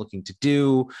 Here's what I'm looking to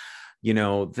do.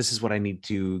 This is what I need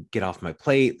to get off my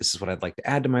plate. This is what I'd like to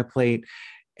add to my plate.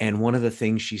 And one of the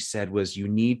things she said was, you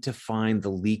need to find the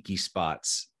leaky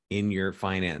spots in your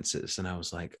finances. And I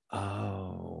was like,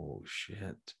 oh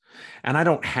shit. And I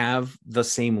don't have the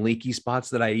same leaky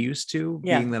spots that I used to,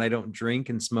 yeah, being that I don't drink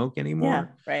and smoke yeah,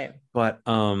 anymore. right. But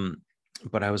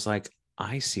I was like,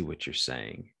 I see what you're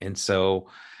saying. And so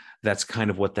that's kind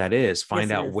of what that is. Yes,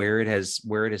 Find it out is. where it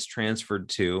has transferred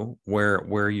to,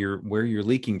 where you're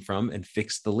leaking from, and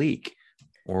fix the leak,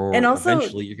 And or also,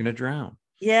 eventually you're going to drown.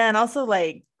 yeah, and also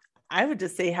like I would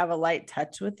just say have a light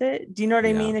touch with it. Do you know what I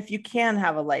Yeah. mean? If you can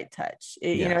have a light touch,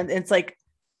 Yeah. it's like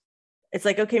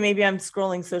okay, maybe I'm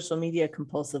scrolling social media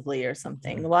compulsively or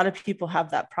something. A lot of people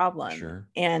have that problem. Sure.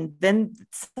 And then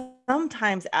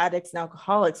sometimes addicts and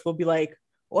alcoholics will be like,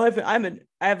 well, I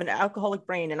have an alcoholic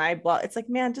brain and I blah. It's like,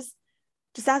 man, just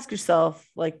ask yourself,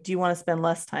 like, do you want to spend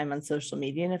less time on social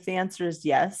media? And if the answer is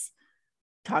yes,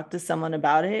 talk to someone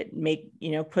about it,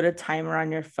 put a timer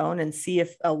on your phone and see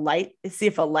if a light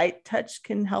touch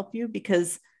can help you.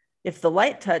 Because if the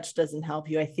light touch doesn't help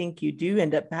you, I think you do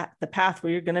end up at the path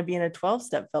where you're going to be in a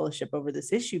 12-step fellowship over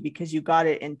this issue, because you got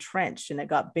it entrenched and it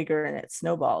got bigger and it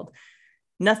snowballed.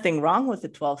 Nothing wrong with the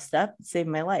 12-step, it saved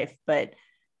my life. But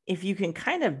if you can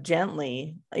kind of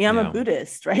gently, I'm a Yeah.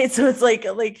 Buddhist, right? So it's like,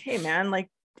 hey man, like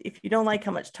if you don't like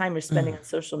how much time you're spending on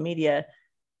social media,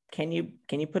 can you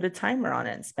put a timer on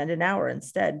it and spend an hour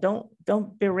instead?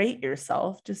 Don't berate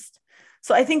yourself. Just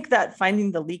so I think that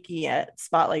finding the leaky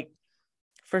spot, like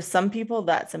for some people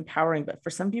that's empowering, but for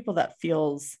some people that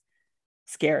feels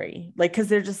scary, like because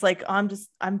they're just like, oh,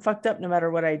 I'm fucked up no matter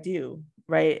what I do,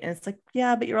 right? And it's like,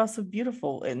 yeah, but you're also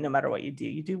beautiful, and no matter what you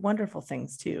do wonderful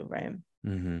things too, right?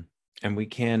 Mm-hmm.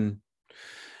 And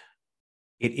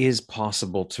it is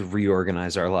possible to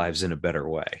reorganize our lives in a better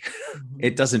way. It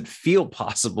Mm-hmm. doesn't feel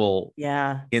possible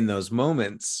Yeah. in those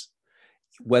moments,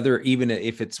 whether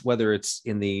it's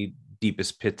in the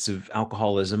deepest pits of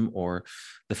alcoholism, or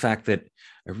the fact that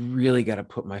I really got to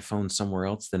put my phone somewhere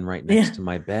else than right Yeah. next to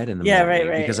my bed in the Yeah. Right.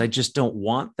 morning, because I Right. just don't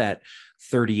want that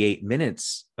 38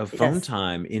 minutes of phone Yes.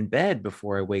 time in bed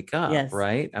before I wake up, Yes.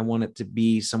 right? I want it to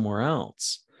be somewhere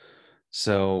else.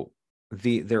 So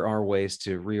there are ways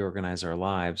to reorganize our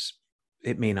lives.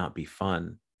 It may not be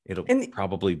fun. It'll And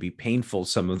probably be painful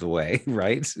some of the way,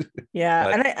 right? yeah,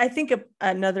 But and I think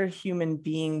another human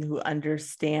being who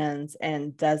understands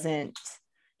and doesn't.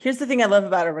 Here's the thing I love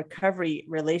about a recovery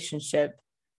relationship: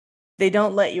 they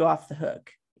don't let you off the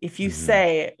hook. If you mhm,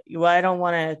 say, "Well, I don't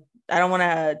want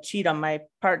to cheat on my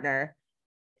partner,"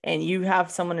 and you have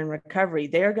someone in recovery,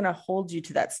 they are going to hold you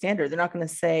to that standard. They're not going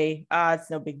to say, "Ah, it's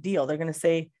no big deal." They're going to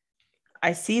say,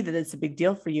 "I see that it's a big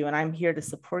deal for you, and I'm here to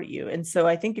support you." And so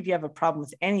I think if you have a problem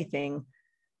with anything,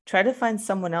 try to find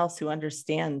someone else who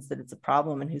understands that it's a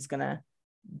problem and who's going to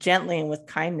gently and with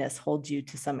kindness hold you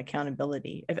to some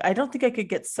accountability. I don't think I could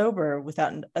get sober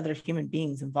without other human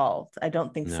beings involved. I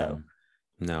don't think so.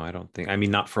 no, no, I don't think. I mean,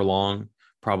 not for long,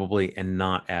 probably, and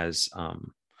not as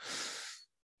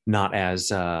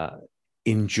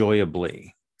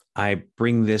enjoyably. I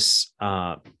bring this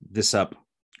up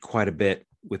quite a bit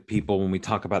with people when we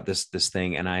talk about this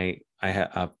thing. And I had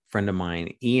a friend of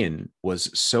mine, Ian,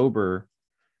 was sober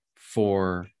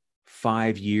for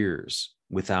 5 years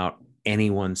without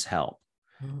anyone's help.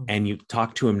 Mm. And you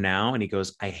talk to him now, and he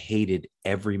goes, I hated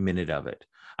every minute of it.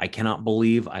 I cannot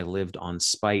believe I lived on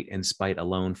spite and spite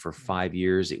alone for 5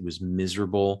 years. It was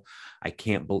miserable. I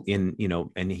can't believe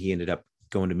and he ended up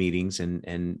going to meetings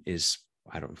and is,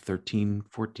 I don't know, 13,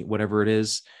 14, whatever it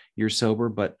is, years sober.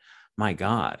 But my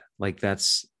God, like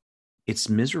it's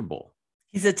miserable.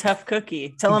 He's a tough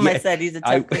cookie. Tell him I Yeah, said he's a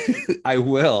I tough cookie. I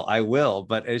will.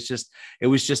 But it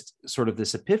was just sort of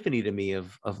this epiphany to me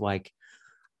of like,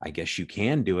 I guess you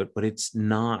can do it, but it's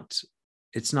not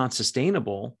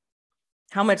sustainable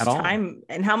How at much all. time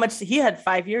and how much he had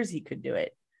 5 years he could do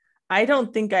it. I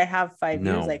don't think I have 5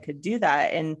 years I No. could do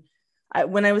that. And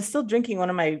when I was still drinking, one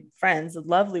of my friends, a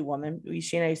lovely woman,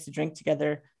 she and I used to drink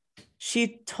together,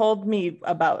 she told me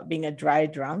about being a dry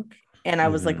drunk. And I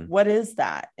was like, Hmm. what is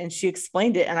that? And she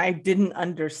explained it. And I didn't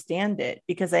understand it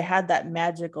because I had that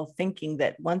magical thinking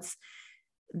that once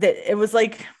that it was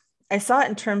like, I saw it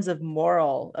in terms of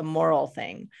a moral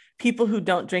thing. People who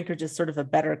don't drink are just sort of a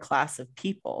better class of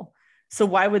people. So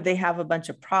why would they have a bunch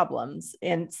of problems?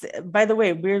 And by the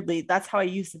way, weirdly, that's how I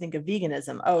used to think of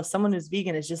veganism. Oh, someone who's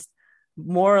vegan is just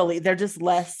morally, they're just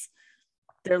less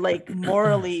they're like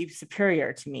morally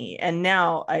superior to me. And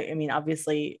now, I mean,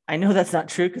 obviously I know that's not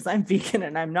true because I'm vegan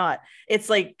and I'm not. It's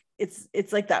like,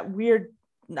 it's like that weird,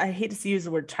 I hate to use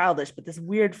the word childish, but this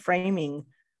weird framing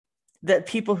that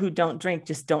people who don't drink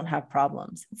just don't have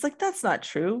problems. It's like, that's not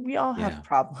true. We all have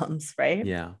problems, right?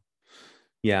 Yeah.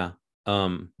 Yeah.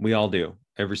 We all do,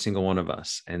 every single one of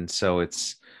us. And so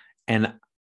and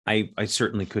I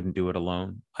certainly couldn't do it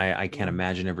alone. I can't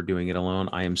imagine ever doing it alone.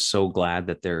 I am so glad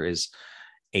that there is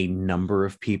a number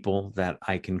of people that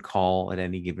I can call at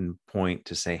any given point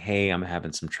to say, hey, I'm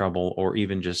having some trouble, or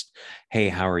even just, hey,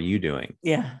 how are you doing?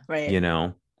 Yeah.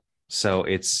 Right. So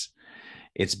it's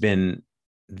been,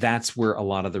 that's where a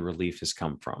lot of the relief has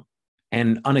come from.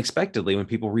 And unexpectedly, when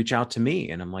people reach out to me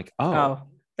and I'm like,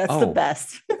 that's the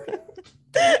best.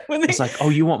 It's like, oh,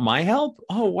 you want my help?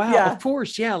 Oh, wow. Yeah. Of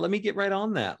course. Yeah. Let me get right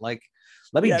on that. Like,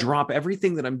 let me drop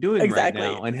everything that I'm doing right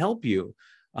now and help you.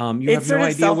 You have no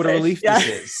idea what a relief this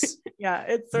is. Yeah.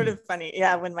 It's sort of funny.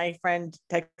 Yeah. When my friend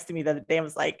texted me the other day and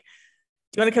was like,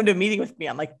 do you want to come to a meeting with me?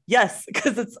 I'm like, yes,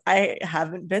 because I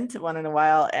haven't been to one in a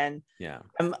while. And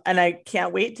and I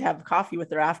can't wait to have coffee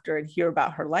with her after and hear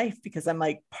about her life, because I'm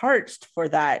like parched for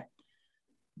that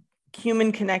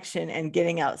human connection and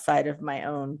getting outside of my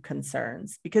own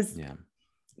concerns. Because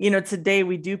today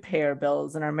we do pay our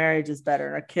bills and our marriage is better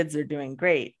and our kids are doing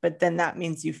great, but then that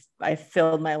means I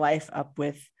filled my life up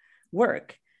with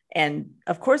work, and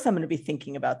of course I'm going to be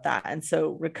thinking about that. And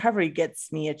so recovery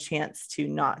gets me a chance to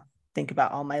not think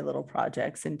about all my little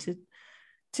projects and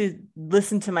to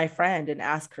listen to my friend and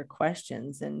ask her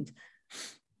questions. And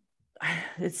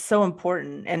it's so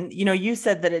important. And, you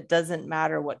said that it doesn't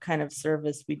matter what kind of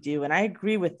service we do. And I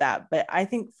agree with that. But I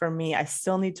think for me, I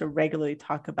still need to regularly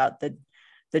talk about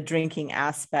the drinking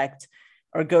aspect,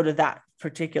 or go to that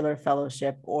particular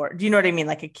fellowship, or do you know what I mean?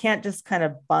 Like, I can't just kind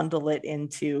of bundle it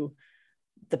into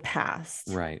the past.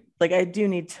 Right. Like, I do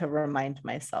need to remind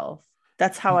myself.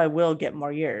 That's how I will get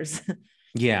more years.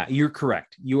 Yeah, you're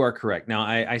correct. You are correct. Now,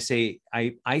 I say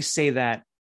that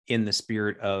in the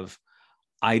spirit of,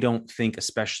 I don't think,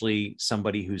 especially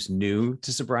somebody who's new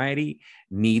to sobriety,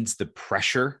 needs the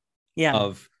pressure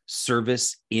of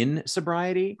service in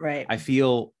sobriety. Right. I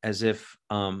feel as if,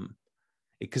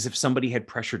 because if somebody had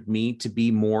pressured me to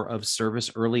be more of service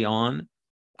early on,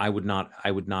 I would not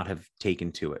have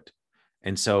taken to it.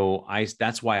 And so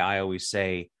that's why I always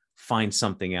say, find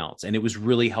something else. And it was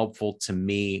really helpful to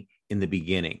me in the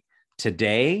beginning.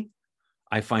 Today,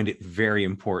 I find it very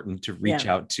important to reach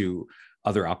out to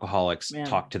other alcoholics,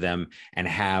 talk to them, and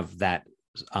have that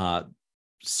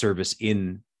service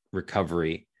in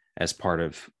recovery as part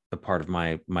of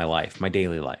my life, my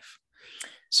daily life.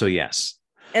 So yes.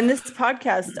 And this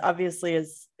podcast obviously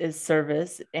is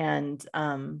service, and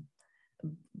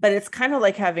but it's kind of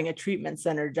like having a treatment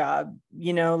center job,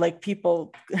 like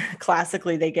people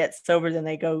classically, they get sober, then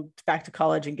they go back to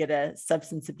college and get a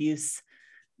substance abuse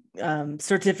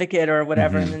certificate or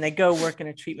whatever. And then they go work in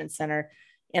a treatment center.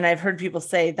 And I've heard people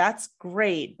say, that's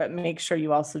great, but make sure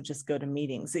you also just go to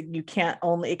meetings. It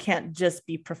can't just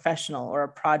be professional or a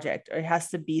project, or it has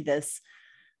to be this,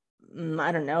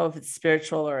 I don't know if it's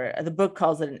spiritual, or the book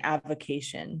calls it an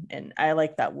avocation. And I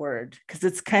like that word because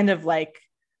it's kind of like,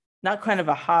 not kind of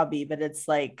a hobby, but it's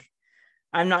like,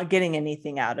 I'm not getting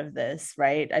anything out of this,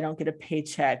 right? I don't get a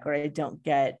paycheck, or I don't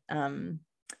get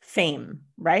fame,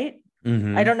 right?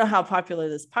 I don't know how popular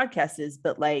this podcast is,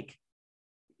 but like,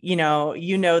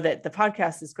 that the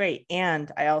podcast is great.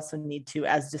 And I also need to,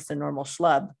 as just a normal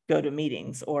schlub, go to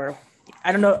meetings, or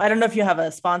I don't know if you have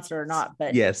a sponsor or not,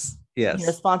 but yes.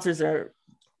 Sponsors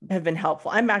have been helpful.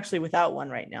 I'm actually without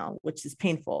one right now, which is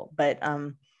painful, but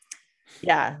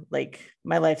like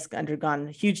my life's undergone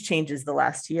huge changes the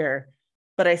last year,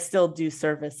 but I still do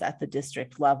service at the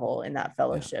district level in that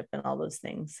fellowship and all those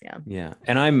things. Yeah.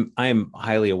 And I'm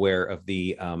highly aware of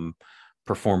the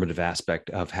performative aspect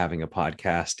of having a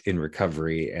podcast in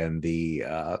recovery, and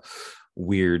the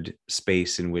weird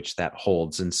space in which that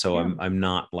holds. And so I'm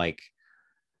not like,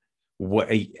 what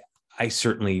I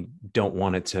certainly don't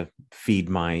want it to feed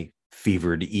my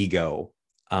fevered ego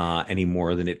any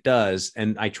more than it does.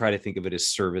 And I try to think of it as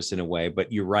service in a way,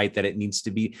 but you're right that it needs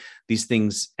to be these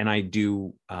things. And I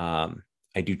do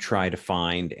try to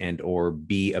find and or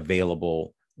be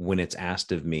available when it's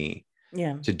asked of me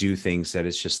to do things that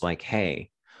it's just like, hey,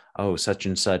 oh, such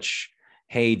and such,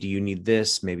 hey, do you need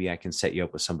this? Maybe I can set you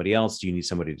up with somebody else. Do you need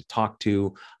somebody to talk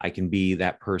to? I can be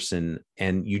that person.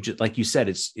 And you just, like you said,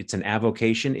 it's an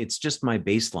avocation. It's just my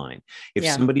baseline. If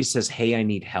somebody says, hey, I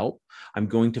need help, I'm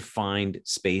going to find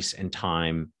space and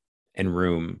time and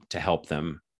room to help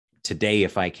them today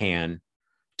if I can,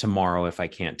 tomorrow if I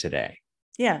can't today.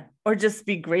 Yeah. Or just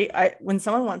be great. When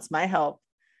someone wants my help,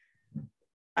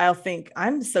 I'll think,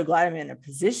 I'm so glad I'm in a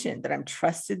position that I'm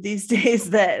trusted these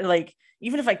days, that like,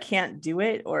 even if I can't do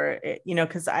it, or,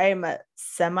 cause I am a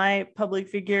semi-public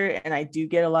figure and I do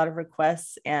get a lot of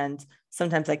requests, and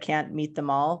sometimes I can't meet them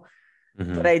all,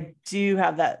 but I do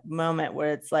have that moment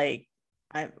where it's like,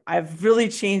 I've really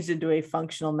changed into a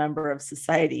functional member of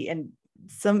society. And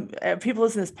some people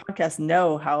listening to this podcast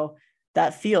know how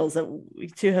that feels,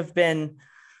 to have been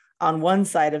on one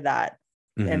side of that.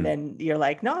 And then you're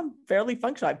like, no, I'm fairly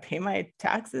functional. I pay my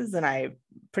taxes and I'm a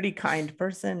pretty kind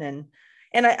person.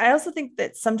 And I also think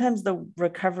that sometimes the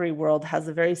recovery world has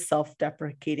a very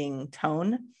self-deprecating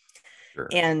tone. Sure.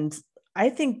 And I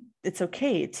think it's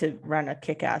okay to run a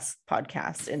kick-ass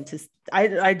podcast, and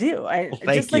I do. Well,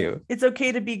 thank you. Like, it's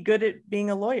okay to be good at being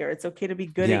a lawyer. It's okay to be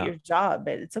good at your job.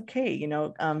 It's okay,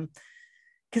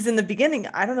 because in the beginning,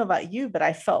 I don't know about you, but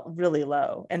I felt really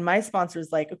low. And my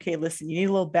sponsor's like, okay, listen, you need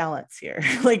a little balance here.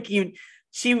 Like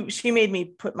she made me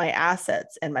put my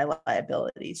assets and my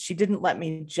liabilities. She didn't let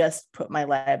me just put my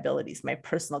liabilities, my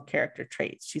personal character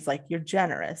traits. She's like, you're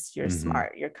generous, you're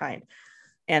smart, you're kind.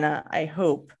 And I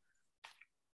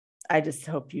just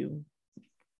hope you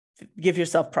give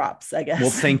yourself props, I guess.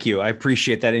 Well, thank you. I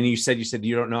appreciate that. And you said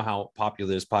you don't know how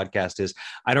popular this podcast is.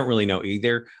 I don't really know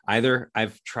either.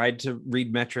 I've tried to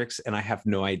read metrics and I have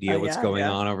no idea what's going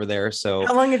on over there. So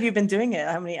how long have you been doing it?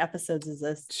 How many episodes is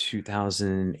this?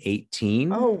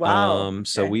 2018. Oh, wow.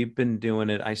 So we've been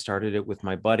doing it. I started it with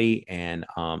my buddy, and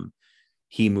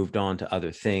he moved on to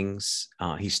other things.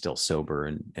 He's still sober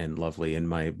and lovely and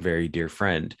my very dear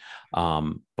friend.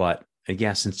 But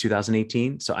yeah, since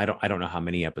 2018. So I don't know how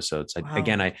many episodes.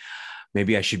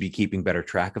 Maybe I should be keeping better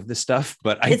track of this stuff,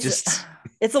 but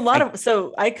it's a lot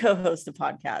so I co-host a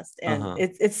podcast, and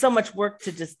it's so much work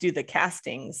to just do the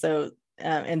casting. So,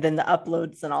 and then the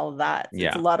uploads and all of that. So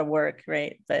it's a lot of work.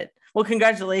 Right. But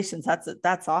congratulations.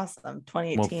 That's awesome.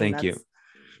 2018. Well,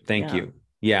 thank you.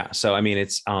 Yeah. So, I mean,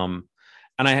 it's, and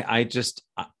I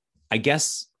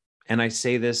guess, and I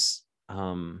say this,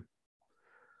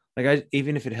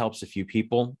 even if it helps a few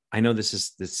people, I know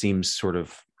this seems sort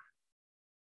of,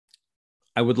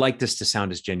 I would like this to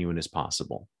sound as genuine as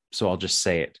possible. So I'll just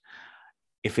say it.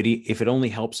 If it only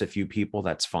helps a few people,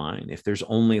 that's fine. If there's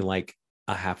only like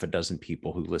a half a dozen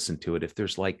people who listen to it, if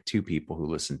there's like 2 people who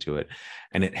listen to it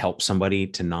and it helps somebody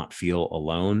to not feel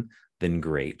alone, then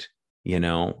great, and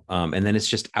then it's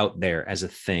just out there as a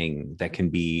thing that can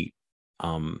be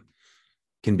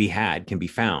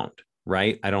found.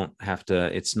 Right. I don't have to,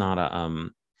 it's not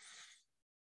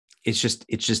it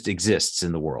just exists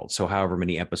in the world. So however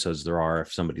many episodes there are,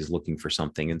 if somebody's looking for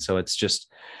something. And so it's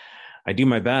just, I do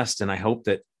my best and I hope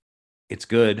that it's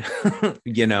good,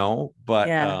 but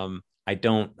I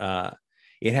don't,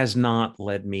 it has not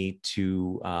led me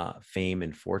to fame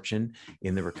and fortune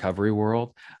in the recovery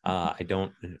world. I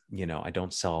don't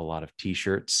sell a lot of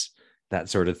t-shirts, that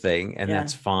sort of thing. And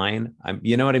that's fine.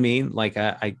 You know what I mean? Like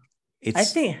I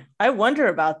wonder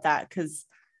about that, because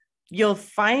you'll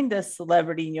find a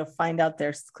celebrity and you'll find out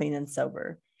they're clean and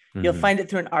sober. You'll find it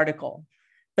through an article,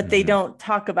 but they don't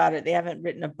talk about it. They haven't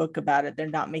written a book about it. They're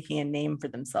not making a name for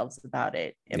themselves about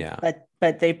it. Yeah.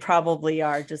 But they probably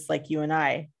are, just like you and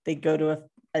I. They go to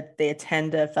they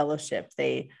attend a fellowship.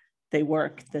 They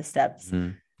work the steps.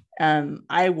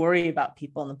 I worry about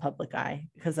people in the public eye,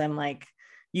 because I'm like,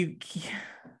 we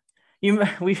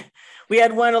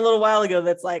had one a little while ago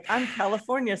that's like, I'm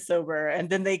California sober, and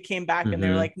then they came back and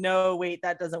they're like, no, wait,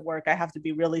 that doesn't work. I have to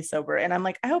be really sober. And I'm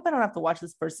like, I hope I don't have to watch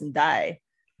this person die.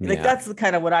 Like that's the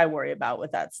kind of what I worry about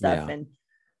with that stuff. And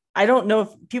I don't know if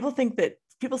people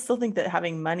still think that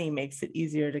having money makes it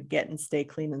easier to get and stay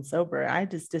clean and sober. I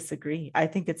just disagree. I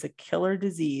think it's a killer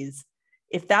disease.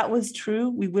 If that was true,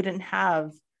 we wouldn't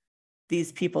have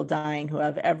these people dying who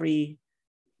have every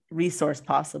resource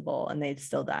possible and they'd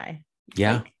still die.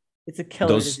 Like, it's a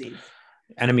killer disease.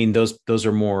 And I mean, those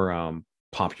are more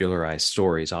popularized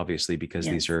stories, obviously, because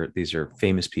these are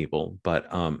famous people, but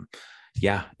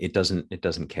it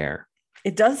doesn't care.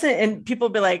 It doesn't. And people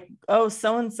be like, oh,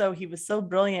 so-and-so, he was so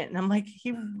brilliant. And I'm like,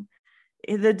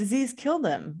 the disease killed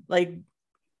him. Like,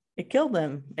 it killed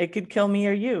him. It could kill me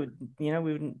or you. We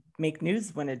wouldn't make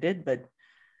news when it did, but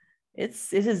it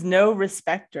is no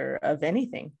respecter of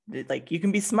anything. Like, you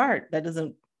can be smart. That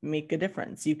doesn't make a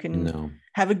difference. You can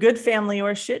have a good family or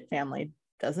a shit family.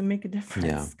 Doesn't make a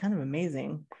difference. It's kind of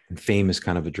amazing. And fame is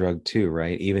kind of a drug too,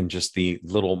 right? Even just the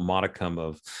little modicum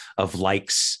of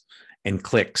likes and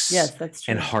clicks, that's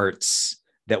true, and hearts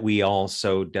that we all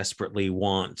so desperately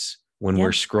want when we're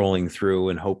scrolling through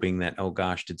and hoping that, oh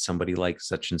gosh, did somebody like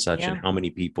such and such, and how many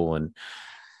people, and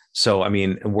So, I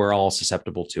mean, we're all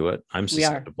susceptible to it. I'm We are.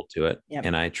 susceptible to it. Yep.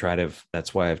 And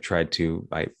that's why I've tried to,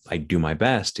 I do my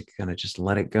best to kind of just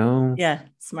let it go. Yeah.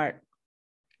 Smart.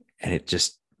 And it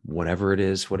just, whatever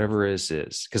is.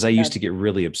 Cause I used to get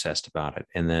really obsessed about it.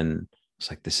 And then it's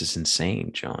like, this is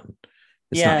insane, John.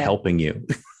 It's not helping you.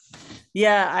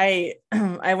 Yeah, I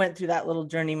went through that little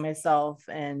journey myself,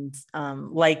 and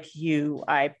like you,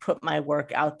 I put my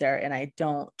work out there and I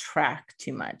don't track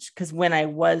too much, because when I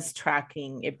was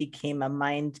tracking, it became a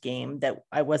mind game that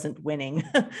I wasn't winning.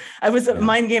 I was a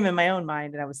mind game in my own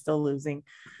mind and I was still losing.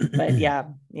 But yeah.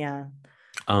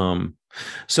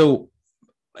 So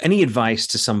any advice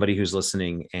to somebody who's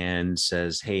listening and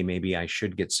says, hey, maybe I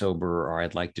should get sober, or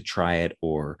I'd like to try it,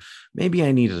 or maybe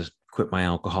I need to quit my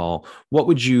alcohol?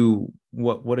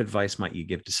 What advice might you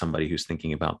give to somebody who's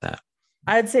thinking about that?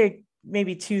 I'd say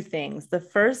maybe two things. The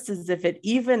first is, if it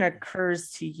even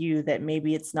occurs to you that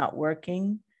maybe it's not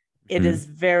working, it is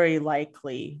very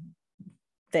likely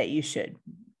that you should,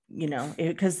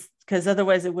 because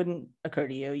otherwise it wouldn't occur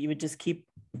to you. You would just keep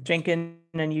drinking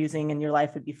and using and your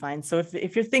life would be fine. So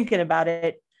if you're thinking about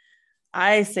it,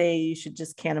 I say you should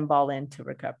just cannonball into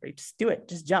recovery. Just do it.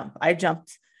 Just jump. I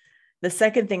jumped. The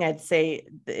second thing I'd say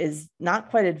is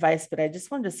not quite advice, but I just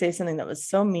wanted to say something that was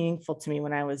so meaningful to me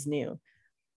when I was new.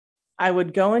 I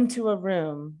would go into a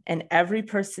room and every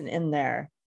person in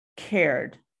there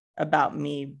cared about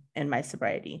me and my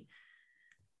sobriety.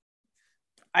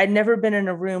 I'd never been in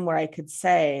a room where I could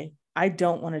say, I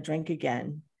don't want to drink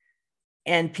again.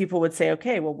 And people would say,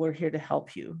 okay, well, we're here to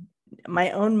help you. My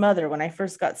own mother, when I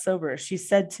first got sober, she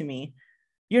said to me,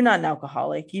 you're not an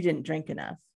alcoholic. You didn't drink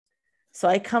enough. So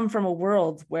I come from a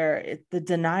world where the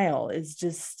denial is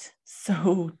just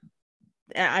so,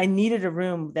 I needed a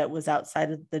room that was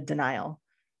outside of the denial.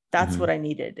 That's what I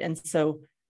needed. And so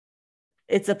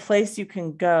it's a place you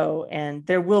can go, and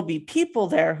there will be people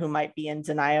there who might be in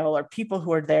denial, or people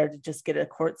who are there to just get a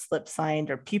court slip signed,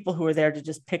 or people who are there to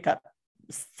just pick up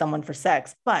someone for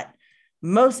sex. But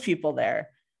most people there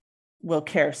will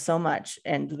care so much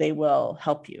and they will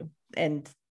help you, and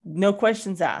no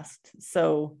questions asked.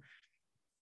 So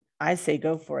I say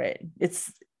go for it.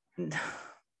 It's an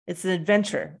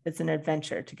adventure. It's an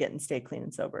adventure to get and stay clean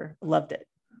and sober. Loved it.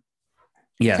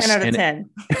 Yes. 10 out of 10.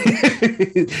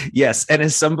 Yes. And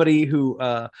as somebody who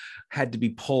had to be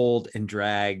pulled and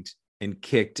dragged and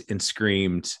kicked and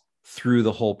screamed through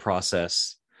the whole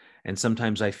process, and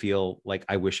sometimes I feel like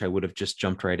I wish I would have just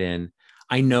jumped right in.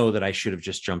 I know that I should have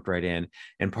just jumped right in.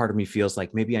 And part of me feels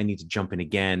like maybe I need to jump in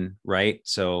again. Right.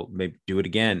 So maybe do it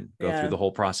again, go through the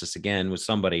whole process again with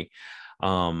somebody.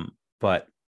 But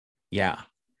yeah.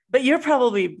 But you're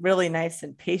probably really nice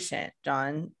and patient,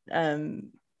 John.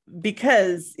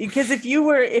 Because if you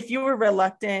were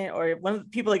reluctant, or when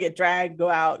people that get dragged go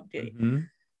out,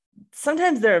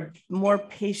 sometimes they're a more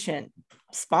patient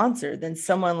sponsor than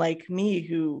someone like me,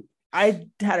 who I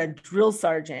had a drill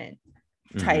sergeant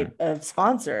type of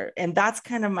sponsor. And that's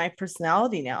kind of my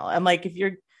personality now. I'm like,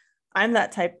 I'm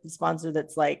that type of sponsor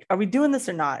that's like, are we doing this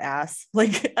or not, ass?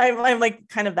 Like, I'm like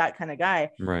kind of that kind of guy.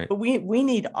 Right. But we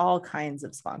need all kinds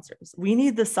of sponsors. We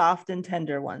need the soft and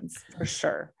tender ones for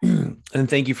sure. And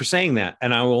thank you for saying that.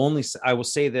 And I will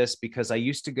say this, because I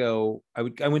used to go,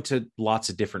 I went to lots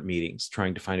of different meetings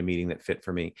trying to find a meeting that fit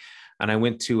for me. And I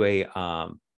went to a,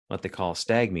 what they call a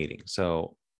stag meeting.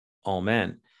 So all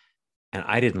men. And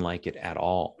I didn't like it at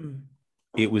all.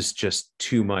 It was just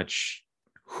too much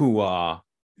hoo-ah,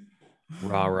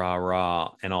 rah, rah,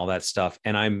 rah, and all that stuff.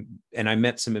 And I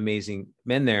met some amazing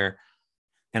men there.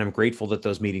 And I'm grateful that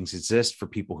those meetings exist for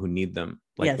people who need them,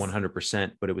 like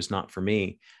 100%, but it was not for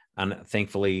me. And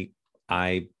thankfully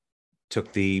I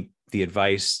took the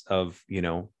advice of,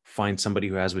 find somebody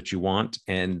who has what you want,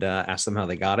 and ask them how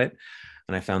they got it.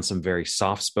 And I found some very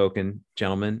soft-spoken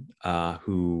gentleman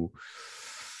who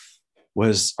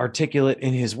was articulate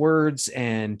in his words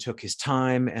and took his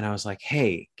time. And I was like,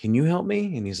 hey, can you help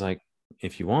me? And he's like,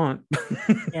 if you want.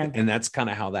 And that's kind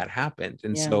of how that happened.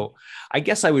 And so I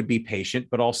guess I would be patient,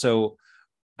 but also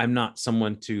I'm not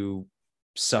someone to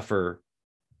suffer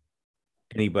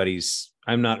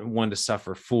I'm not one to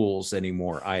suffer fools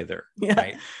anymore either. Yeah.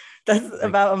 Right? That's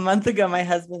about a month ago. My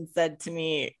husband said to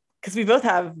me, because we both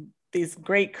have these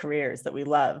great careers that we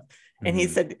love. And he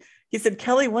said,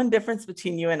 Kelly, one difference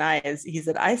between you and I is, he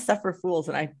said, I suffer fools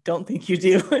and I don't think you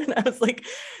do. And I was like,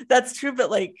 that's true. But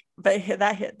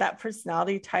that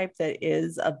personality type that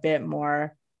is a bit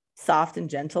more soft and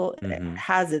gentle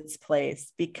has its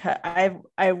place, because I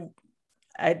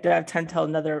have time to tell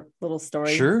another little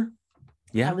story. Sure.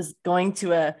 Yeah. I was going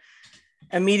to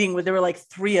a meeting where there were like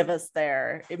 3 of us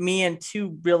there, me and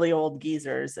 2 really old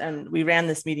geezers. And we ran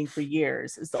this meeting for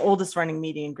years. It was the oldest running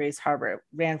meeting in Grays Harbor. It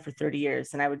ran for 30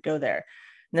 years. And I would go there.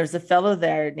 And there's a fellow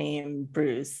there named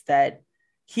Bruce that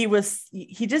he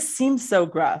just seemed so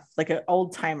gruff, like an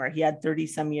old timer. He had 30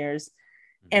 some years.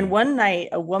 And one night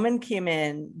a woman came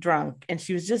in drunk and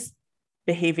she was just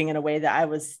behaving in a way that I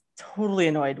was totally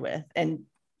annoyed with. And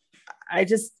I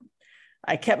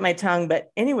kept my tongue.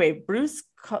 But anyway, Bruce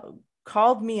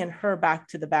called me and her back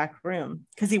to the back room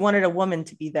because he wanted a woman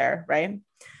to be there. Right.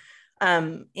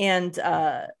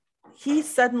 He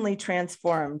suddenly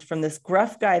transformed from this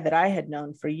gruff guy that I had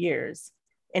known for years.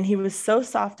 And he was so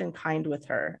soft and kind with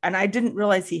her. And I didn't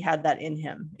realize he had that in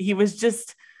him. He was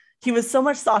so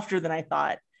much softer than I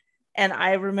thought. And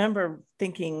I remember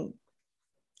thinking,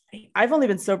 I've only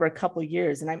been sober a couple of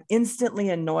years and I'm instantly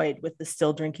annoyed with the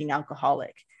still drinking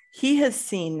alcoholic. He has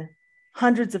seen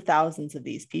hundreds of thousands of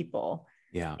these people.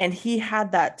 Yeah. And he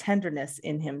had that tenderness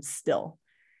in him still.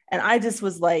 And I just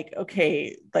was like,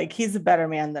 okay, like he's a better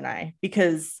man than I,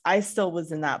 because I still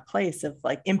was in that place of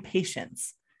like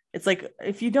impatience. It's like,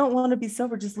 if you don't want to be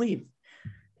sober, just leave.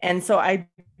 And so I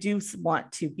do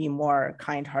want to be more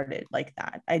kind-hearted like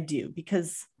that. I do,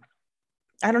 because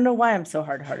I don't know why I'm so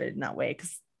hard-hearted in that way.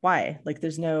 Because why? Like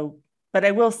but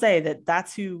I will say that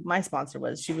that's who my sponsor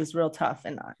was. She was real tough.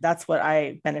 And that's what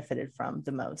I benefited from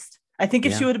the most. I think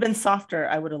if she would have been softer,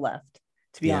 I would have left,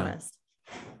 to be honest.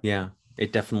 Yeah,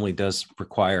 it definitely does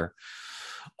require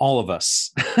all of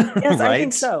us. Yes, right? I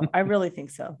think so. I really think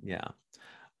so. Yeah.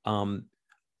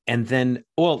 And then,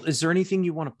 well, is there anything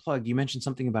you want to plug? You mentioned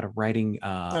something about a writing.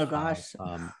 Oh gosh.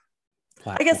 Platform.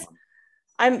 I guess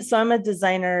I'm a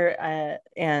designer,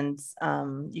 and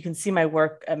you can see my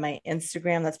work at my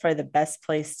Instagram. That's probably the best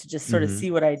place to just sort of see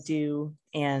what I do.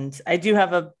 And I do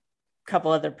have a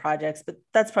couple other projects, but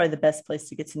that's probably the best place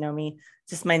to get to know me.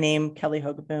 Just my name, Kelly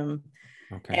Hogaboom.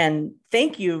 Okay. And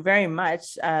thank you very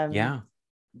much. Yeah.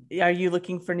 Are you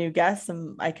looking for new guests?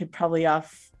 I could probably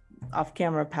off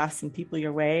camera pass some people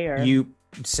your way, or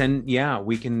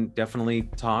we can definitely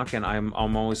talk. And I'm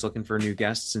always looking for new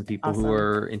guests and people who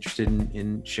are interested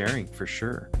in sharing, for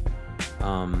sure.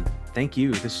 Thank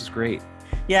you. This was great.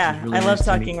 Yeah. Really I love nice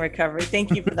talking recovery. Thank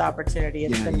you for the opportunity.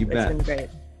 It's been great.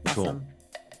 Awesome. Cool.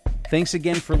 Thanks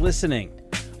again for listening.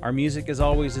 Our music, as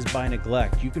always, is by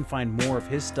Neglect. You can find more of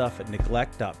his stuff at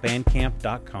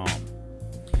neglect.bandcamp.com.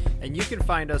 And you can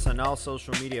find us on all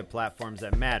social media platforms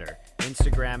that matter: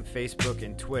 Instagram, Facebook,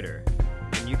 and Twitter.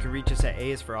 And you can reach us at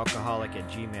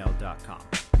aisforalcoholic@gmail.com.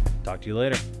 Talk to you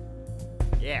later.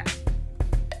 Yeah.